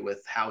philosophy,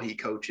 with how he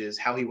coaches,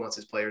 how he wants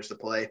his players to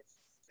play.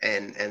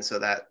 And so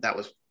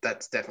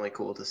that's definitely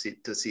cool to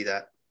see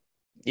that.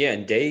 Yeah.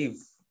 And Dave,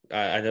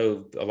 I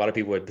know a lot of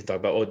people would talk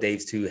about,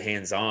 Dave's too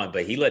hands-on,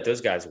 but he let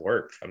those guys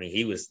work. I mean,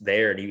 he was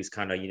there and he was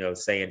kind of,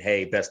 saying,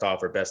 hey, best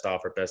offer.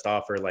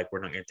 Like,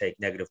 we're not going to take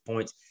negative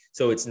points.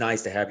 So it's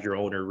nice to have your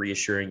owner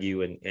reassuring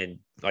you. And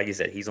like you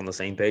said, he's on the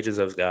same page as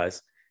those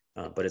guys.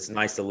 But it's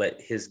nice to let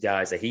his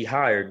guys that he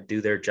hired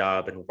do their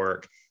job and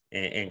work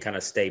and kind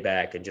of stay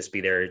back and just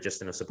be there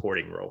just in a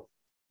supporting role.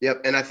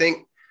 Yep. And I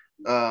think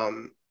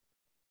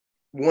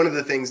one of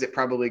the things that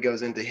probably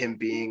goes into him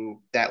being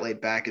that laid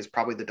back is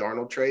probably the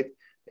Darnold trade.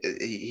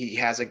 He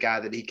has a guy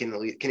that he can at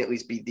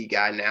least be the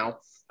guy now.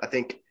 I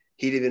think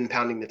he'd have been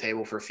pounding the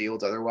table for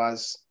Fields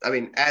otherwise. I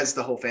mean, as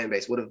the whole fan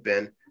base would have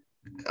been.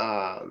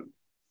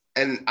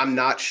 And I'm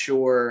not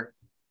sure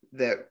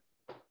that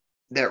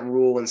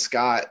Rule and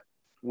Scott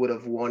would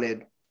have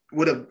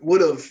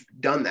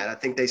done that. I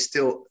think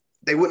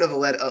they wouldn't have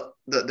let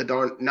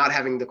the not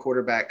having the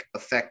quarterback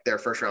affect their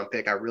first round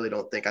pick. I really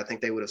don't think. I think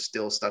they would have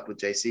still stuck with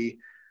JC.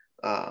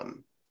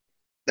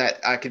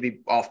 That I could be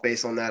off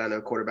base on that. I know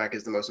quarterback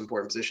is the most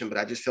important position, but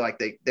I just feel like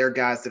they're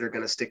guys that are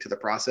going to stick to the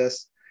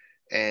process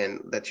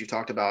and that you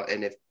talked about.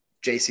 And if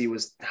JC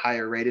was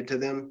higher rated to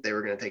them, they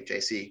were going to take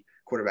JC,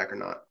 quarterback or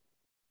not.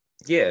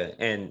 Yeah.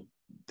 And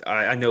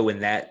I know when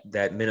that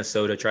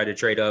Minnesota tried to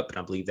trade up, and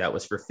I believe that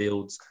was for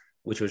Fields,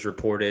 which was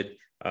reported.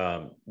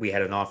 We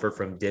had an offer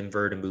from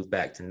Denver to move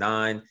back to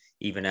 9,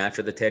 even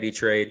after the Teddy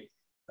trade.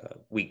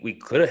 We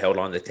could have held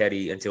on to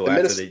Teddy until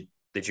after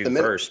the June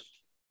 1st.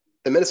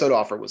 The Minnesota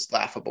offer was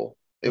laughable.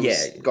 It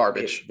was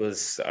garbage. It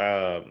was,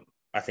 I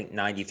think,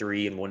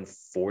 93 and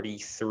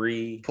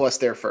 143 plus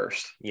their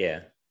first. Yeah,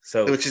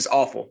 so which is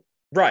awful.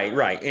 Right,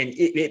 and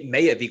it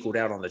may have equaled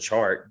out on the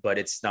chart, but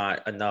it's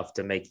not enough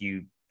to make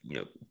you,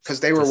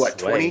 because they were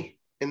 20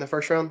 in the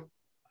first round.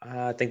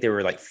 I think they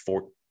were like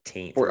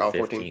 14th or 15th.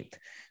 14th.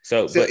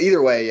 So but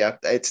either way, yeah,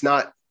 it's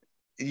not.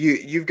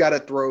 You've got to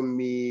throw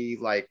me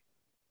like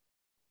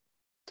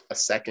a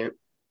second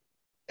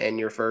and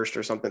your first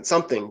or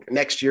something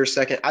next year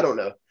second. I don't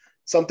know.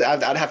 Something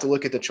I'd have to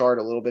look at the chart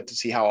a little bit to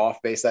see how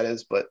off base that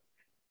is, but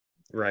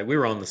right. We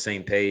were on the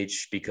same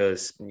page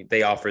because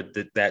they offered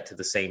that to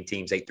the same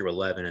teams 8 through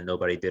 11 and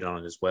nobody bid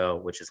on it as well,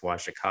 which is why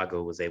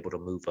Chicago was able to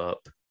move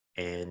up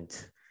and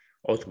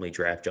ultimately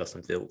draft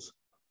Justin Fields.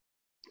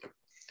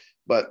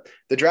 But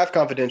the Draft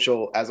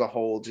Confidential as a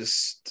whole,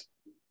 just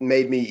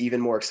made me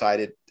even more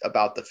excited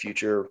about the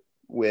future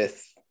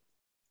with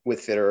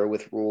Fitterer,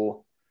 with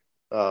Rule.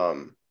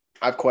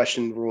 I've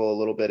questioned Rule a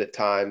little bit at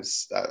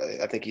times.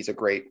 I think he's a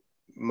great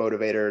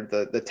motivator.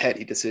 The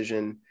Teddy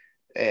decision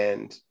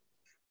and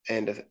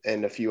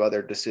a few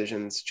other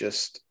decisions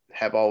just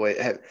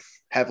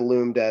have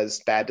loomed as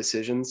bad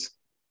decisions.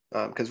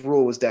 Because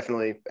Rule was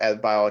definitely,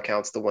 by all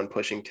accounts, the one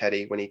pushing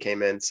Teddy when he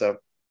came in. So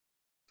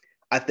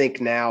I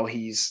think now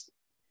he's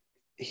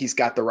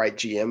got the right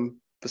GM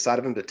beside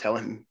of him to tell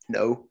him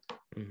no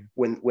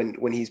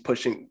when he's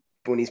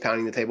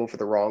pounding the table for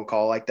the wrong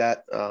call like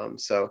that.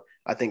 So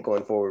I think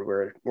going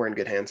forward, we're in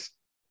good hands.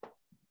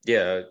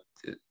 Yeah.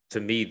 To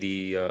me,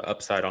 the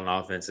upside on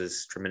offense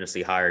is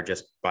tremendously higher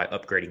just by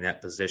upgrading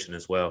that position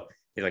as well.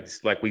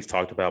 Like we've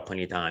talked about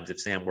plenty of times, if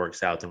Sam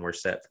works out, then we're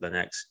set for the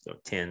next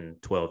 10,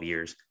 12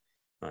 years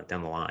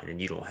down the line.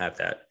 And you don't have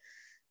that.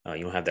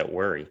 You don't have that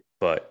worry.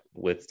 But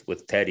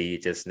with Teddy,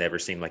 it just never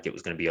seemed like it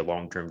was going to be a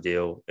long-term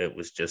deal. It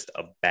was just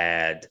a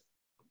bad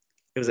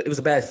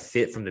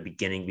fit from the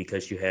beginning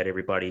because you had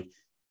everybody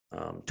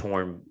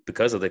torn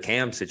because of the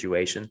Cam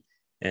situation,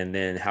 and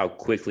then how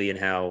quickly and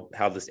how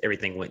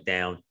everything went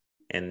down.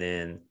 And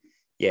then,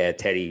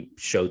 Teddy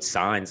showed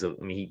signs of,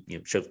 he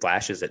showed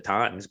flashes at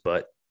times,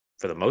 but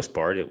for the most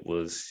part, it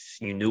was,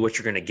 you knew what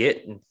you're going to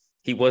get. And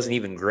he wasn't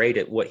even great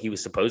at what he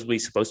was supposed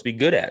to be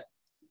good at.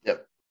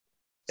 Yep.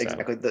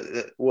 Exactly.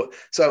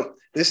 So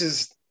this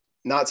is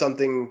not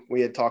something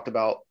we had talked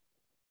about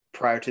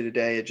prior to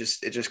today. It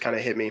just kind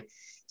of hit me.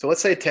 So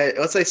let's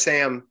say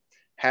Sam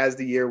has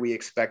the year we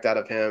expect out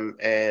of him,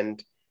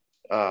 and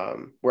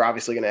we're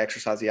obviously going to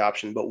exercise the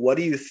option. But what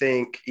do you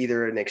think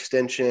either an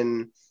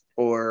extension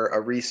or a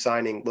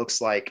re-signing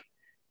looks like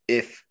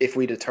if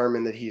we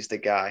determine that he's the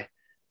guy?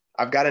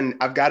 I've got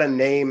a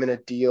name and a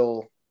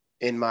deal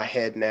in my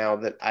head now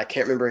that I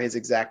can't remember his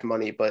exact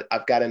money, but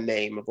I've got a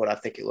name of what I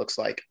think it looks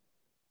like.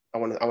 I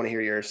want to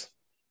hear yours.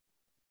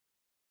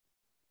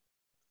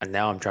 And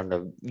now I'm trying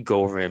to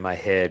go over in my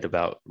head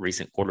about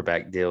recent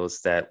quarterback deals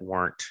that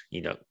weren't,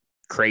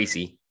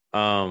 crazy.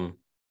 What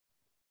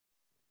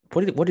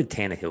did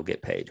Tannehill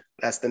get paid?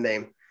 That's the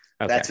name.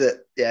 Okay. That's it.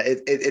 Yeah,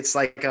 it's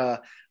like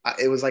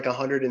it was like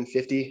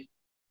 150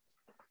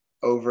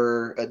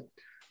 over a.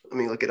 Let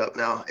me look it up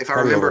now. If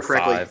I remember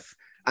correctly, 5.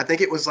 I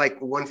think it was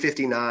like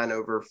 159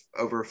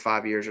 over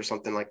 5 years or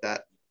something like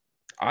that.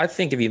 I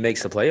think if he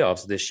makes the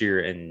playoffs this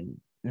year,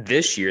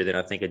 then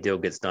I think a deal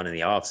gets done in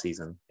the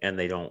offseason and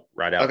they don't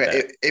write out.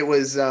 Okay, it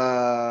was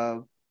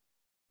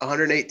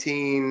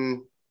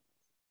 118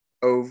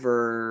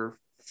 over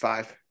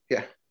 5.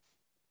 Yeah,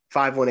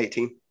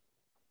 118.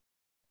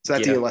 So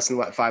that's even less than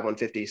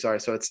 150. Sorry.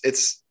 So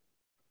it's.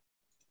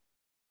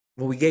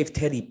 Well, we gave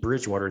Teddy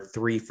Bridgewater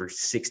 3 for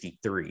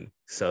 63.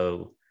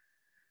 So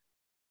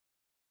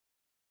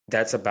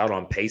that's about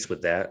on pace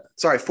with that.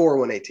 Sorry,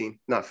 118,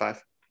 not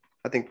 5.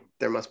 I think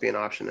there must be an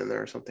option in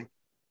there or something.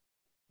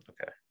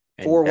 Okay.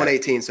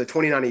 118, so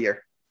 29 a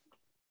year.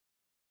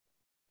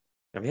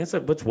 I mean,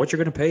 that's what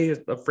you're going to pay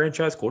a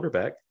franchise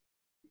quarterback.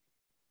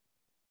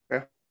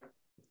 Yeah.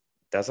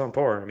 That's on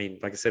par. I mean,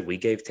 like I said, we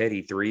gave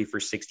Teddy 3 for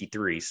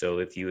 63. So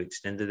if you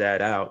extended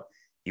that out,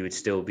 you would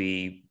still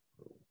be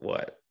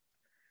what?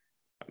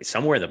 I mean,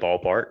 somewhere in the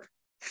ballpark.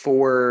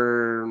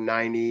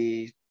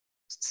 490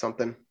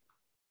 something.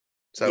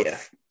 So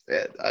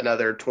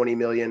another 20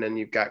 million, and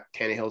you've got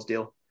Tannehill's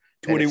deal.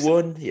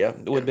 21. Yeah.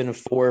 It would have been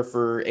 4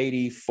 for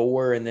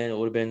 84, and then it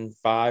would have been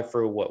 5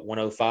 for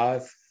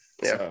 105.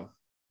 Yeah. So,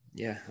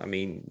 I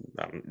mean,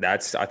 I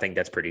think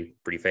that's pretty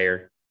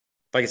fair.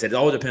 Like I said, it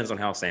all depends on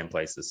how Sam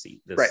plays this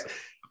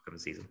upcoming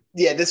season.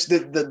 Yeah.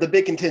 The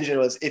big contingent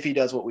was if he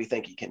does what we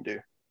think he can do.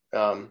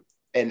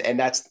 And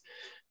that's,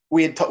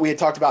 we had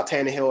talked about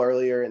Tannehill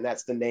earlier, and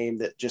that's the name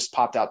that just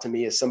popped out to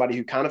me as somebody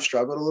who kind of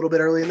struggled a little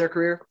bit early in their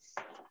career.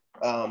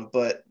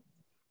 But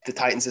the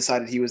Titans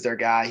decided he was their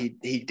guy.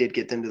 He did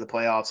get them to the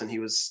playoffs, and he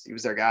was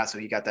their guy. So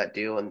he got that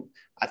deal. And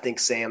I think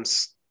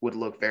Sam's would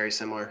look very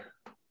similar.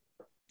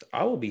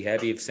 I will be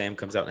happy if Sam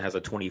comes out and has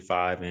a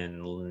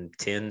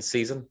 25-10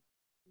 season.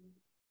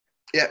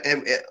 Yeah.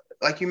 And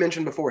like you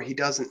mentioned before, he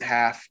doesn't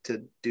have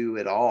to do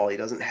it all. He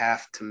doesn't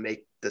have to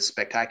make the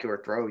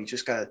spectacular throw. He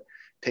just got to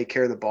take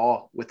care of the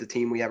ball with the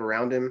team we have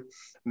around him,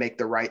 make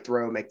the right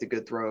throw, make the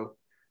good throw.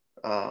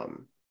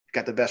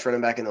 Got the best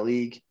running back in the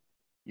league.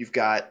 You've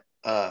got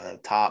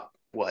top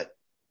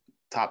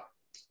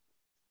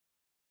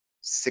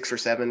 6 or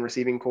 7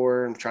 receiving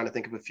core. I'm trying to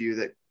think of a few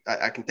that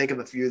I can think of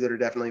a few that are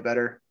definitely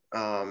better.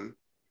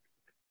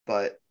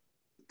 But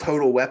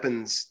total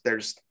weapons,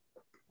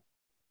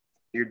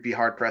 you'd be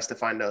hard pressed to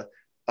find a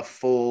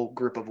full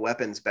group of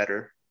weapons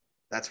better.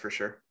 That's for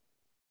sure.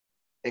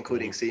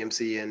 Including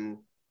CMC and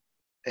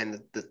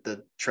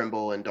the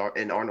Trimble and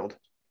Arnold.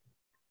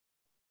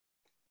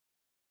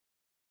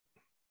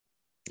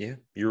 Yeah,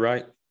 you're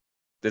right.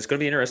 It's going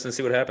to be interesting to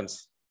see what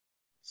happens.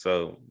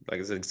 So, like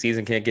I said, the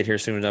season can't get here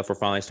soon enough. We're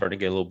finally starting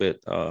to get a little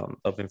bit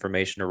of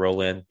information to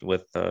roll in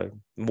with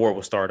more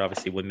will start,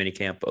 obviously, when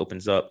minicamp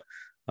opens up.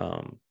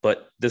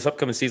 But this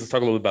upcoming season, let's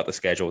talk a little bit about the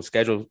schedule. The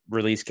schedule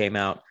release came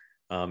out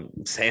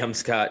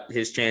Sam's got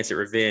his chance at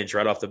revenge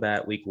right off the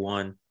bat, week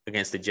 1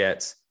 against the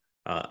Jets.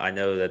 I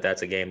know that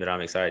that's a game that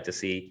I'm excited to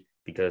see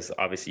because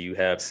obviously you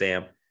have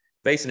Sam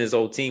facing his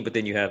old team, but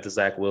then you have the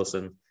Zach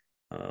Wilson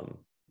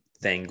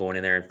thing going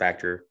in there and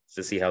factor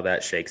to see how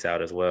that shakes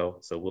out as well.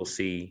 So we'll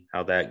see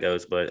how that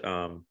goes. But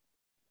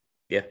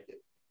yeah.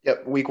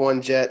 Yep. Week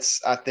 1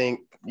 Jets. I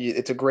think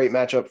it's a great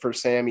matchup for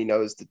Sam. He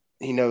knows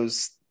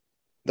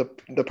the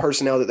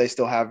personnel that they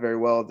still have very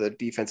well. The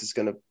defense is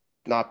going to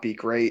not be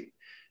great.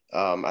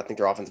 I think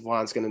their offensive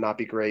line is going to not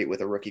be great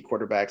with a rookie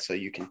quarterback. So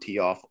you can tee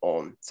off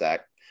on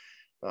Zach.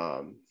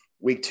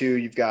 Week 2,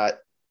 you've got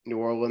New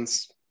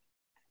Orleans.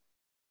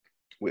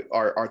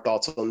 Our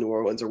thoughts on New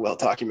Orleans are well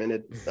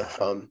documented.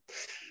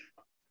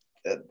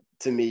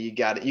 To me, you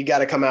got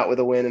to come out with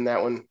a win in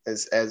that one.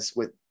 As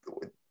with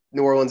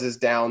New Orleans is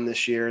down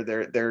this year,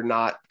 they're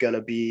not going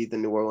to be the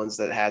New Orleans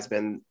that has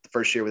been the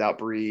first year without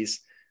Breeze.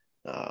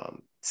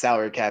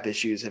 Salary cap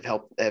issues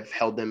have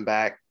held them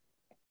back.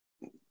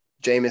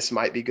 Jameis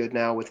might be good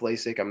now with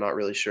LASIK. I'm not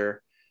really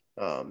sure.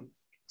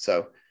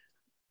 So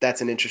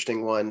that's an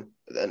interesting one.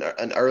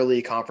 An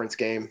early conference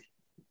game.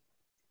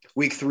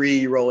 Week 3,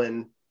 you roll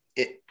in.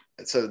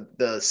 So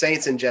the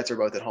Saints and Jets are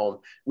both at home.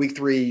 Week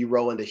 3, you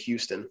roll into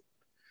Houston.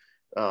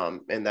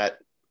 And that,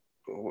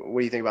 what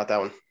do you think about that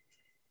one?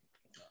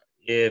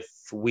 If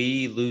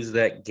we lose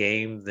that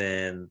game,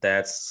 then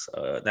that's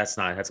a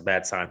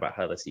bad sign about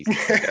how the season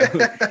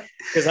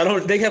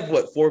because they have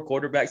 4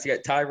 quarterbacks. You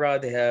got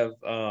Tyrod. They have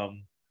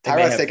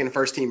Tyrod's taking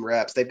first team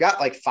reps. They've got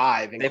like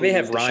 5. They may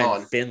have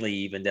Ryan Finley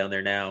even down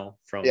there now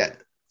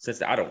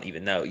since I don't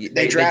even know.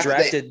 They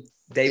drafted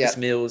Davis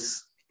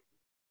Mills.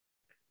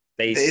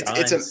 They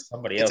signed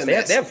somebody else.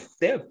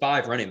 They have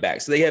 5 running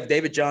backs. So they have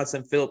David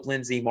Johnson, Philip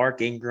Lindsay,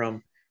 Mark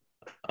Ingram.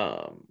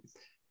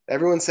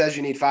 Everyone says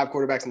you need 5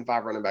 quarterbacks and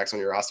 5 running backs on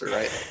your roster,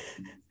 right?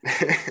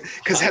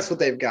 Because that's what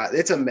they've got.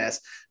 It's a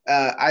mess.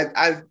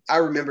 I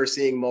remember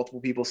seeing multiple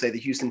people say the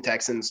Houston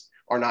Texans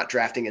are not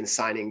drafting and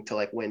signing to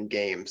like win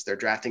games. They're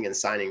drafting and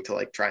signing to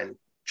like try and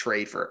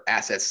trade for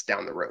assets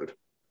down the road.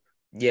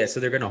 Yeah, so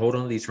they're going to hold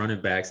on to these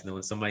running backs, and then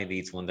when somebody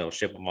needs one, they'll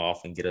ship them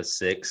off and get a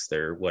 6th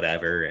or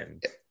whatever.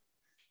 And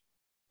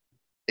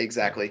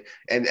exactly.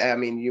 And I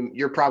mean,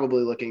 you're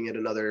probably looking at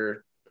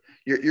another.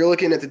 You're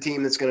looking at the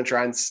team that's going to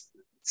try and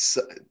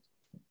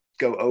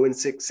go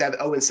 0-6,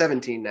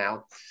 0-17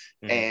 now,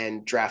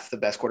 and draft the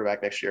best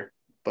quarterback next year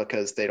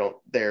because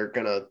they're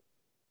going to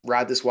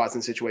ride this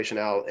Watson situation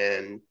out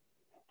and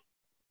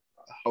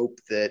hope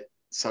that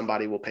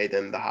somebody will pay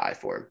them the high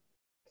for him.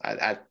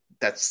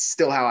 That's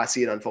still how I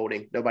see it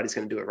unfolding. Nobody's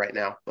going to do it right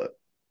now, but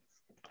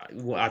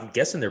I'm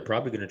guessing they're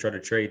probably going to try to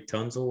trade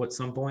Tunzel at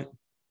some point.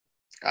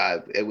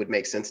 It would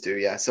make sense to,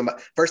 yeah.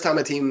 First time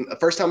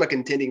a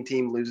contending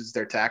team loses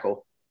their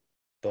tackle.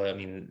 But I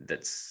mean,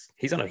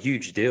 he's on a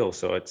huge deal,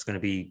 so it's going to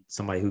be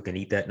somebody who can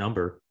eat that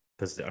number.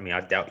 Because I mean, I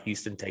doubt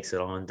Houston takes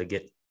it on to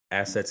get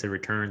assets in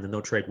return. Then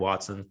they'll trade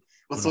Watson.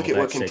 Let's look at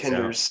what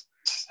contenders.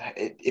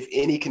 If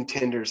any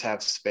contenders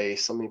have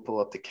space, let me pull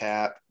up the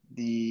cap.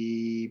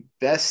 The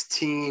best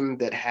team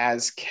that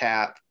has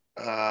cap: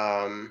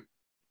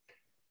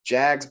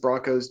 Jags,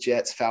 Broncos,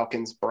 Jets,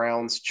 Falcons,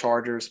 Browns,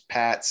 Chargers,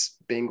 Pats,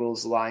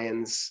 Bengals,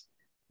 Lions,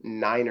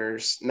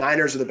 Niners.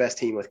 Niners are the best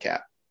team with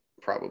cap,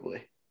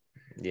 probably.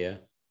 Yeah.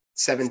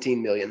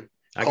 17 million.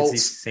 I can see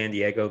San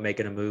Diego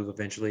making a move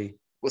eventually.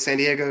 Well, San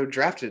Diego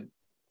drafted.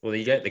 Well,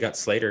 they got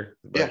Slater.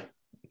 But,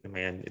 yeah.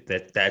 Man,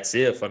 that's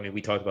if. I mean,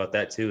 we talked about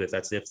that too.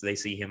 If they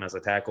see him as a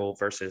tackle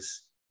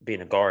versus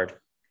being a guard.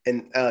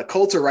 And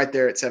Colts are right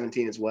there at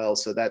 17 as well.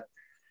 So that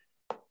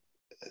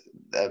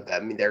I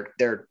mean,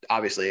 they're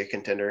obviously a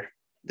contender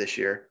this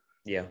year.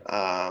 Yeah.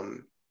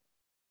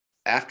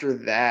 After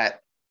that,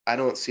 I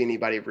don't see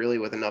anybody really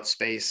with enough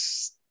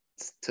space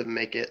to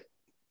make it.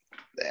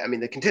 I mean,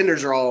 the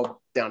contenders are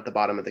all down at the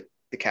bottom of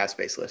the cap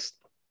space list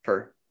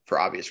for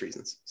obvious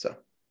reasons. So,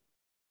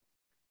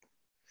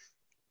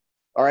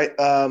 all right,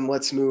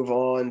 let's move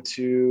on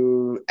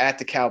to at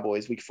the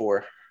Cowboys, week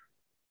 4.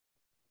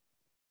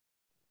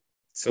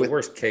 So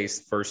worst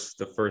case,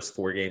 the first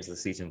 4 games of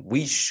the season,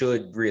 we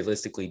should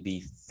realistically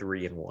be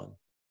 3-1,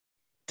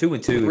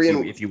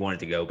 2-2 if you wanted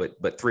to go,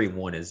 but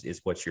 3-1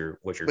 is what you're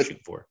shooting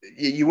for.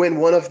 You win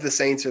one of the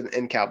Saints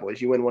and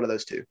Cowboys. You win one of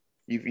those 2.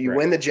 You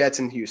win the Jets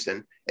in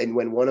Houston and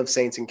win one of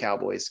Saints and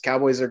Cowboys.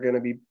 Cowboys are going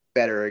to be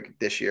better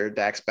this year.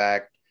 Dak's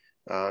back.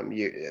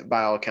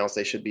 By all accounts,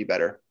 they should be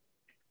better.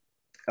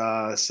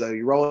 So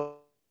you roll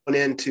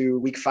into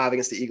week 5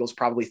 against the Eagles,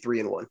 probably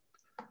 3-1.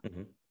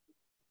 Mm-hmm.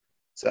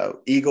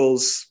 So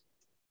Eagles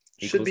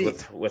should be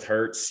with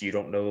Hurts. You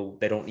don't know.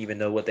 They don't even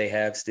know what they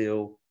have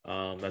still.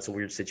 That's a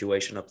weird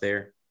situation up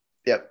there.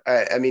 Yep.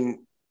 I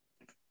mean,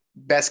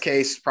 best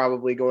case,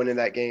 probably going in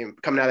that game,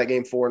 coming out of that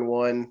game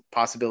 4-1,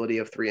 possibility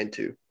of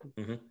 3-2.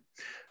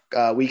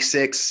 Mm-hmm. Week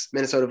 6,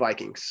 Minnesota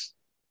Vikings.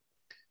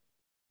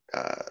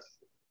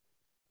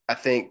 I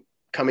think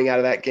coming out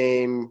of that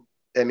game,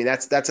 I mean,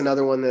 that's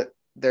another one that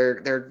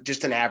they're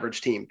just an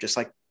average team, just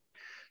like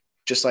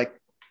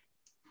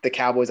the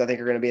Cowboys, I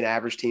think, are going to be an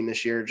average team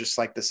this year, just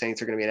like the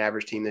Saints are going to be an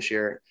average team this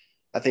year.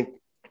 I think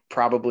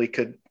probably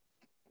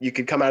you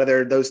could come out of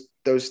there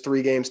those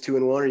 3 games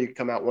 2-1, or you could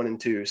come out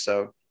 1-2.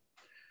 So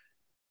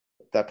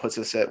that puts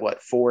us at what,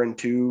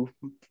 4-2,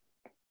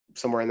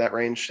 somewhere in that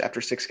range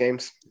after 6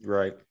 games.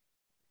 Right.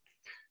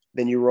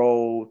 Then you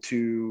roll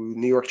to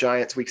New York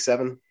Giants week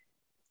 7.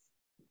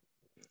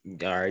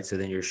 All right. So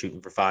then you're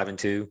shooting for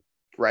 5-2.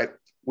 Right.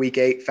 Week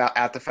 8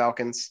 at the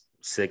Falcons.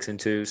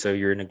 6-2. So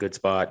you're in a good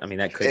spot. I mean,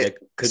 that could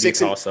be a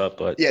toss up,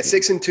 but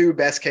 6-2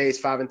 best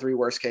case, 5-3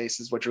 worst case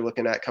is what you're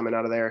looking at coming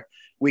out of there.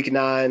 Week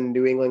 9,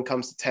 New England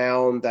comes to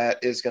town.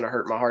 That is going to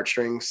hurt my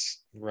heartstrings.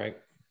 Right.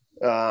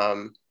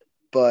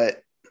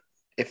 But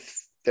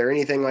if they're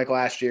anything like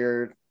last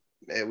year,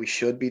 we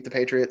should beat the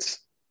Patriots.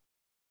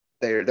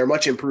 They're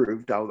much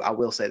improved. I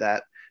will say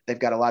that. They've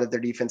got a lot of their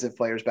defensive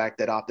players back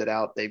that opted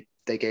out.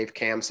 They gave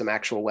Cam some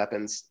actual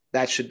weapons.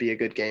 That should be a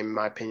good game, in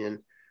my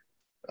opinion.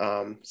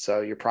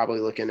 So you're probably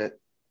looking at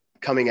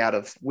coming out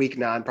of week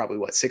 9, probably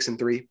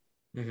 6-3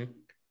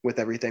 with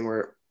everything.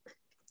 We're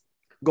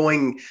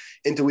going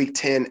into week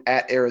 10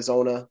 at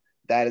Arizona.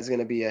 That is going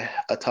to be a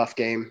tough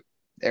game.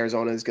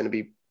 Arizona is going to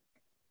be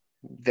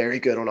very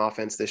good on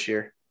offense this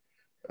year.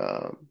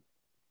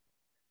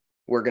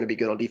 We're going to be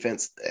good on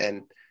defense,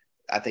 and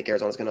I think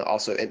Arizona's going to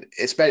also, and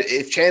especially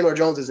if Chandler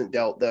Jones isn't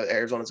dealt,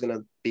 Arizona's going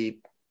to be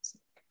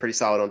pretty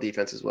solid on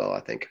defense as well, I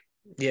think.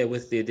 Yeah,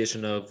 with the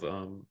addition of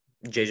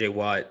J.J.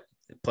 Watt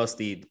plus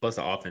the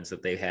offense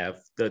that they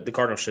have, the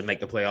Cardinals should make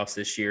the playoffs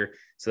this year.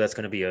 So that's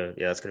going to be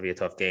a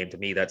tough game. To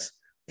me, that's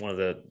one of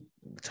the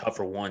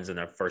tougher ones in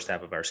the first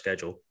half of our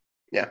schedule.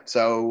 Yeah.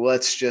 So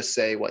let's just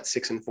say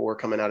 6-4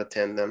 coming out of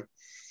 10 then.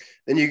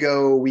 Then you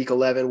go week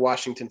 11,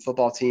 Washington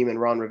football team and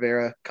Ron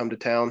Rivera come to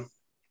town.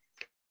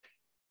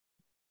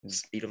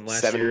 Beat them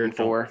last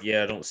 7-4.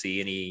 year. I don't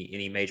see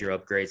any major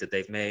upgrades that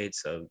they've made.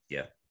 So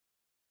yeah.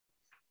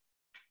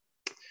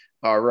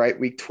 All right,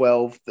 week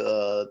 12,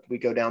 we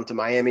go down to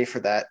Miami for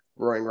that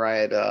Roaring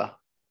Riot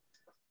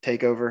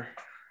takeover.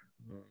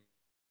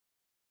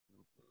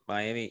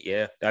 Miami,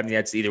 yeah. I mean,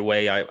 that's either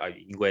way.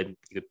 You could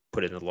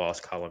put it in the loss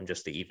column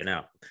just to even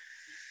out.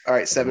 All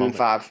right, 7-5.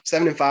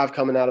 7-5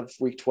 coming out of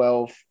week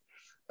 12.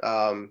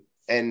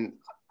 And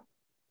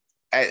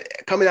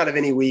coming out of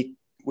any week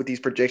with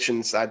these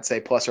predictions, I'd say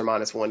plus or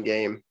minus 1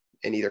 game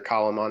in either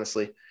column,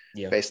 honestly,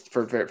 based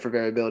for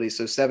variability.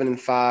 So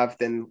 7-5,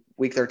 then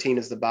week 13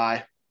 is the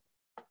bye.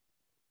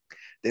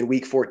 Then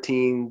week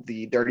 14,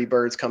 the Dirty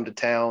Birds come to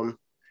town.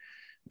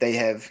 They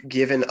have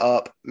given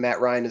up. Matt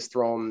Ryan has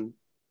thrown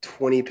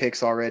 20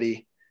 picks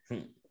already.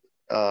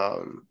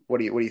 What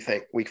do you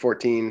think? Week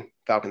 14,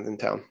 Falcons in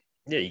town.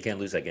 Yeah, you can't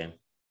lose that game.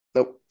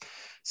 Nope.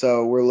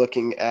 So we're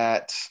looking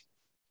at,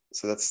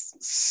 so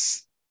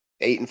that's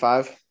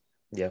 8-5.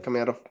 Yeah.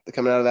 Coming out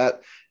of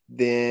that.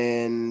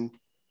 Then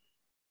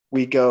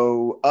we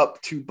go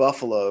up to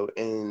Buffalo,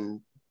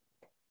 and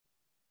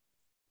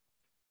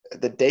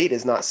the date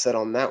is not set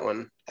on that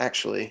one,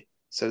 actually.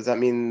 So does that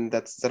mean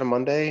is that a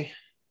Monday? Is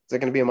that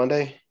going to be a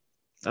Monday?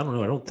 I don't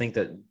know. I don't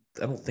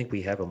think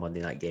we have a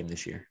Monday night game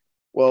this year.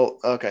 Well,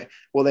 okay.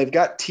 Well, they've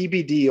got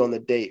TBD on the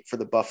date for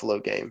the Buffalo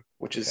game,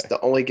 which is the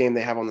only game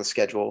they have on the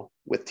schedule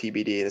with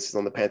TBD. This is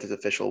on the Panthers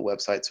official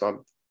website, so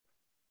I'm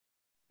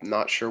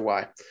not sure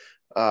why.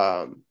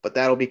 But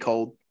that'll be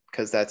cold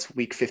because that's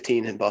week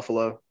 15 in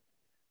Buffalo.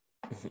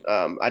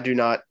 I do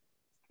not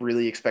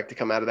really expect to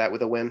come out of that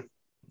with a win.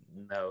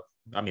 No.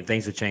 I mean,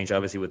 things have changed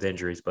obviously with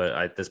injuries, but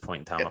at this point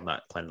in time, I'm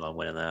not planning on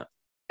winning that.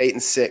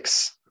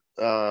 8-6.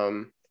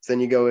 So then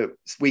you go at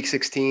week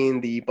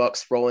 16, the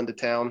Bucs roll into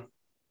town.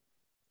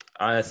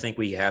 I think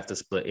we have to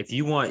split. If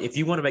you want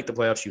to make the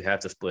playoffs, you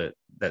have to split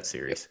that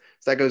series.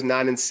 So that goes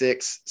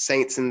 9-6.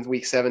 Saints in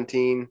week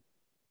 17.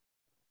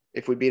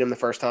 If we beat them the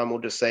first time, we'll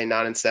just say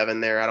 9-7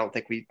 there. I don't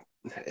think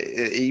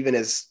even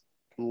as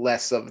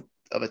less of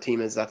a team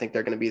as I think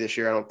they're going to be this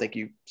year, I don't think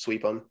you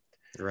sweep them.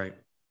 Right.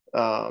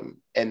 And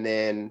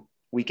then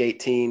week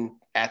 18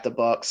 at the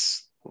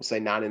Bucs, we'll say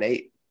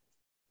 9-8.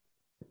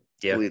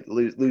 Yeah.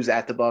 Lose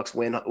at the Bucs,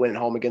 win at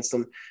home against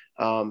them.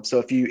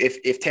 So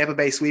if Tampa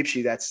Bay sweeps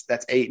you, that's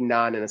 8-9 in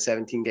a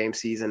 17-game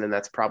season, and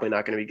that's probably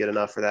not going to be good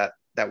enough for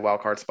that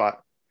wild card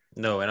spot.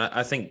 No, and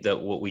I think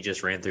that what we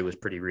just ran through was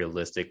pretty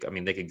realistic. I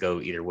mean, they could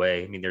go either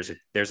way. I mean,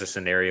 there's a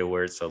scenario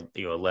where it's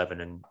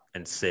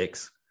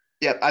 11-6.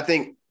 Yeah, I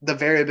think the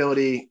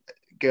variability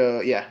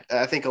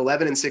I think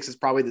 11-6 is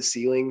probably the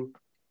ceiling,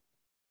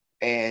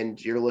 and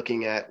you're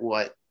looking at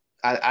what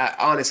I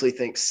honestly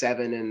think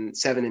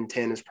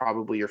 7-10 is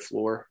probably your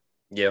floor.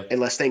 Yeah,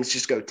 unless things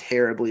just go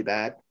terribly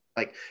bad,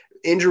 like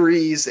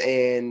injuries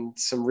and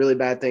some really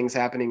bad things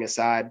happening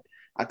aside.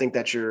 I think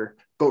that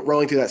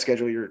rolling through that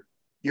schedule,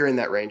 you're in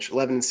that range,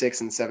 11-6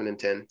 and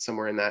 7-10,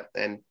 somewhere in that,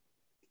 and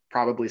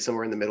probably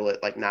somewhere in the middle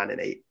at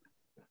 9-8.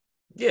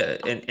 Yeah,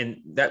 and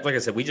that, like I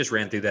said, we just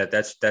ran through that.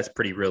 That's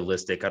pretty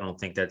realistic. I don't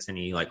think that's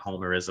any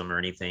homerism or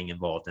anything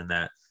involved in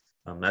that.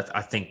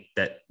 I think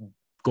that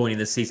going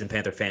into the season,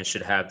 Panther fans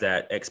should have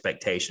that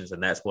expectations,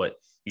 and that's what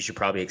you should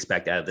probably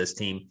expect out of this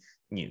team.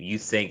 You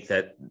think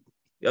that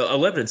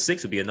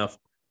 11-6 would be enough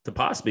to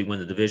possibly win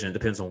the division. It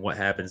depends on what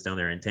happens down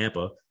there in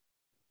Tampa,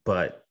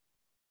 but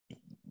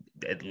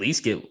at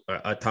least get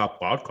a top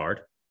wild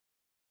card.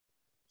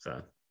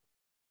 So,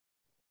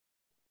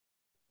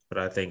 but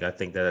I think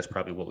that's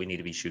probably what we need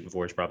to be shooting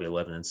for. Is probably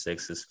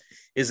 11-6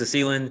 is the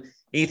ceiling.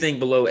 Anything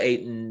below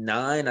 8 and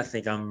 9, I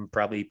think I'm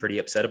probably pretty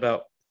upset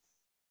about.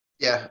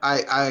 Yeah,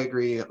 I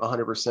agree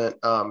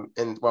 100%.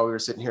 And while we were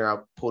sitting here, I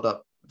pulled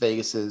up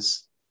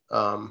Vegas's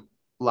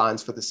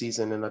lines for the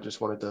season, and I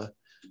just wanted to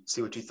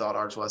see what you thought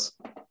ours was.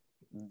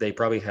 They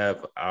probably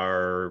have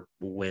our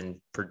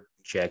win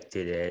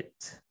projected at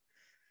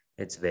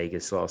it's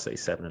Vegas, so I'll say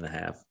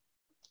 7.5.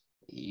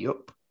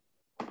 Yep,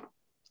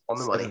 on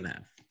the money.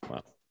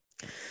 7.5.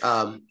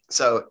 Wow.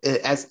 So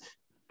as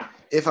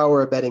if I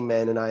were a betting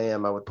man, and I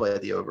am, I would play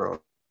the over on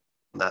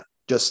that.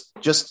 Just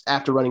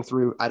after running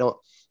through, I don't.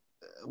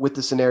 With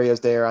the scenarios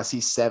there, I see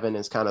 7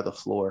 as kind of the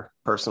floor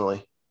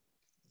personally.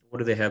 What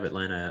do they have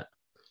Atlanta at?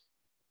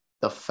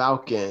 The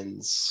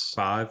Falcons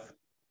 5,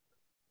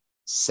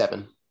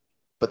 7,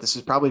 but this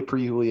is probably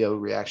pre-Julio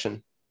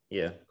reaction.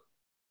 Yeah,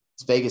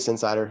 it's Vegas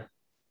Insider.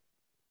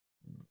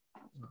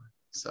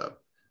 So,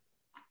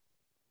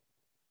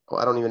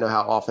 I don't even know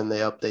how often they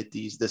update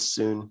these this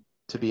soon,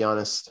 to be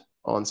honest,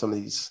 on some of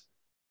these.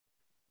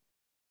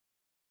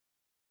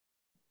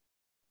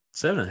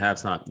 7.5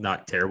 is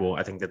not terrible.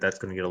 I think that's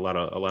going to get a lot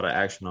of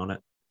action on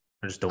it.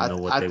 I just don't know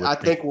what they would I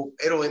think. we'll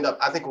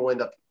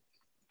end up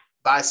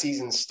by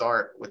season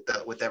start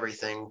with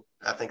everything.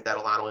 I think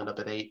that line will end up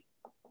at 8.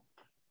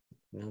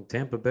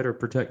 Tampa better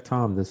protect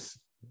Tom this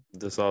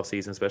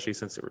offseason, especially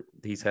since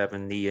he's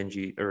having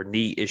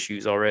knee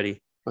issues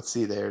already. Let's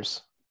see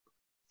theirs.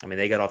 I mean,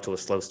 they got off to a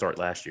slow start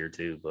last year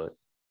too, but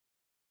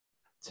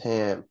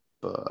Tampa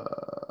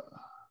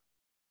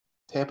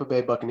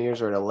Bay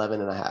Buccaneers are at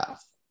 11.5.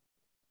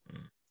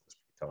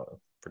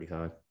 Pretty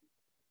high.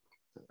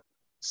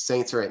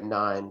 Saints are at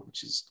 9,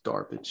 which is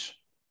garbage.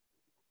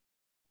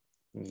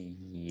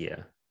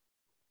 Yeah.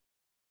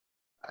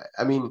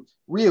 I mean,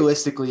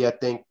 realistically, I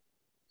think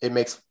it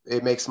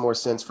makes more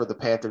sense for the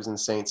Panthers and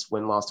Saints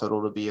win-loss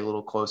total to be a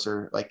little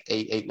closer, like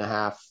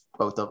 8.5,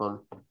 both of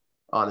them.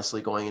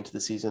 Honestly, going into the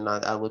season,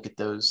 I look at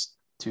those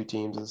two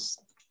teams as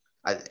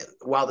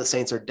while the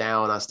Saints are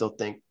down, I still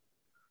think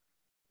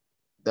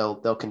they'll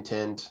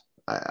contend.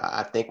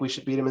 I think we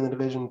should beat them in the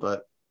division,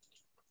 but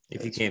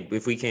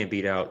if we can't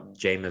beat out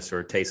Jameis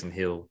or Taysom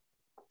Hill,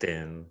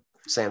 then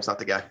Sam's not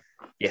the guy.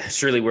 Yeah,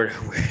 surely we're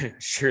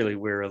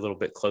a little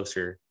bit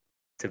closer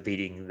to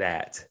beating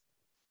that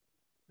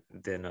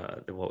than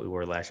what we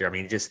were last year. I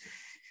mean,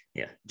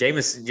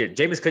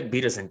 Jameis couldn't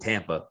beat us in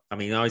Tampa. I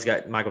mean, you always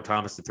got Michael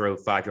Thomas to throw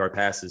 5-yard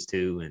passes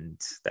to, and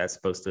that's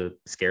supposed to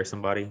scare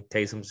somebody.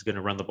 Taysom's going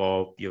to run the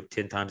ball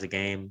 10 times a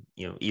game.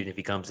 Even if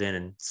he comes in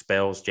and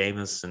spells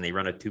Jameis and they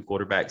run a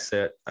 2-quarterback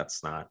set,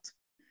 that's not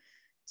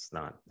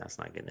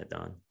getting it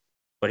done.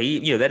 But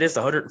he, that is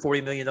the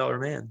 $140 million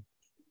man.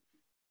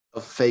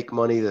 Of fake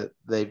money that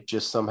they've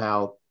just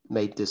somehow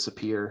made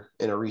disappear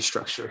in a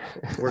restructure.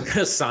 We're going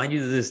to sign you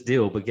to this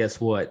deal, but guess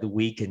what?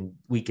 We can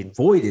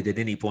void it at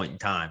any point in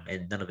time,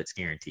 and none of it's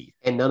guaranteed.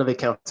 And none of it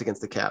counts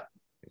against the cap.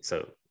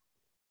 So,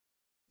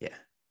 yeah.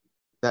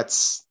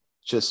 That's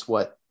just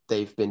what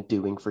they've been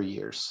doing for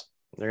years.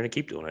 They're going to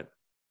keep doing it.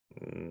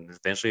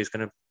 Eventually, it's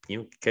going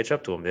to catch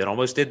up to them. It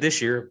almost did this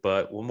year,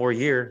 but one more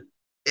year.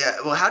 Yeah.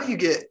 Well, how do you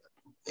get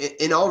 –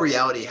 in all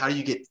reality, how do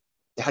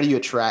you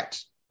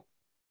attract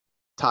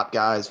top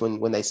guys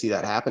when they see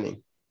that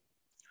happening?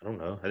 I don't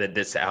know.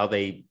 That's how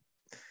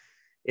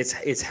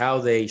it's how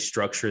they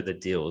structure the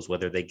deals,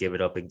 whether they give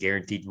it up in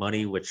guaranteed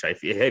money, which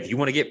if you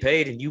want to get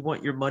paid and you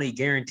want your money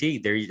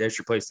guaranteed, that's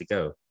your place to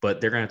go.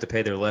 But they're going to have to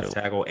pay their left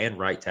tackle and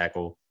right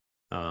tackle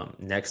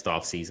next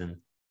off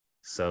season.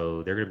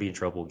 So they're going to be in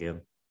trouble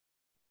again.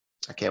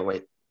 I can't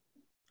wait.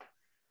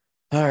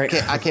 All right.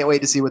 I can't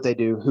wait to see what they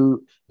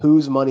do.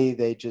 Whose money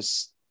they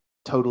just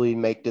totally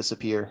make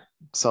disappear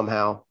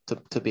somehow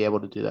to be able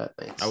to do that.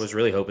 I was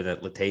really hoping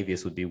that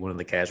Latavius would be one of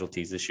the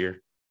casualties this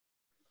year,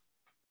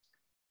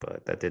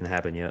 but that didn't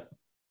happen yet.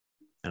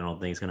 I don't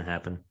think it's going to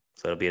happen.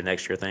 So it'll be a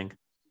next year thing.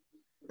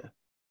 Yeah.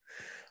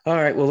 All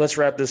right. Well, let's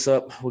wrap this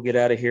up. We'll get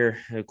out of here.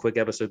 A quick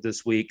episode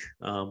this week.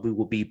 We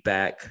will be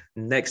back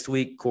next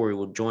week. Corey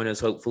will join us.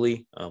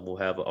 Hopefully we'll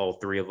have all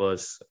three of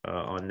us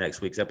on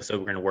next week's episode.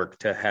 We're going to work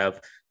to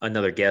have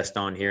another guest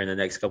on here in the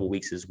next couple of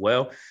weeks as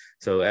well.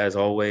 So as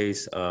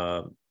always,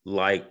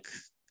 like,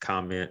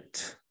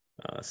 comment,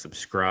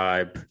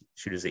 subscribe,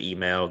 shoot us an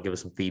email, give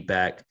us some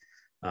feedback.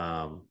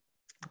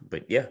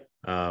 But yeah,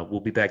 we'll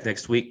be back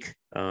next week.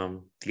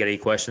 If you got any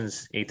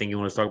questions, anything you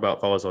want us to talk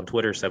about, follow us on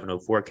Twitter,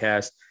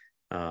 70forecast.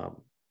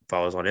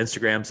 Follow us on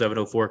Instagram,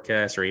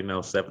 70forecast, or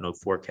email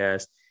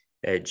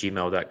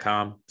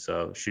 70forecast@gmail.com.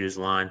 So shoot us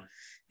a line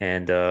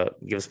and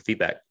give us some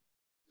feedback.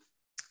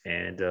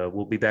 And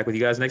we'll be back with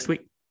you guys next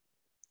week.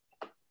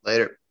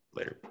 Later.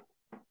 Later.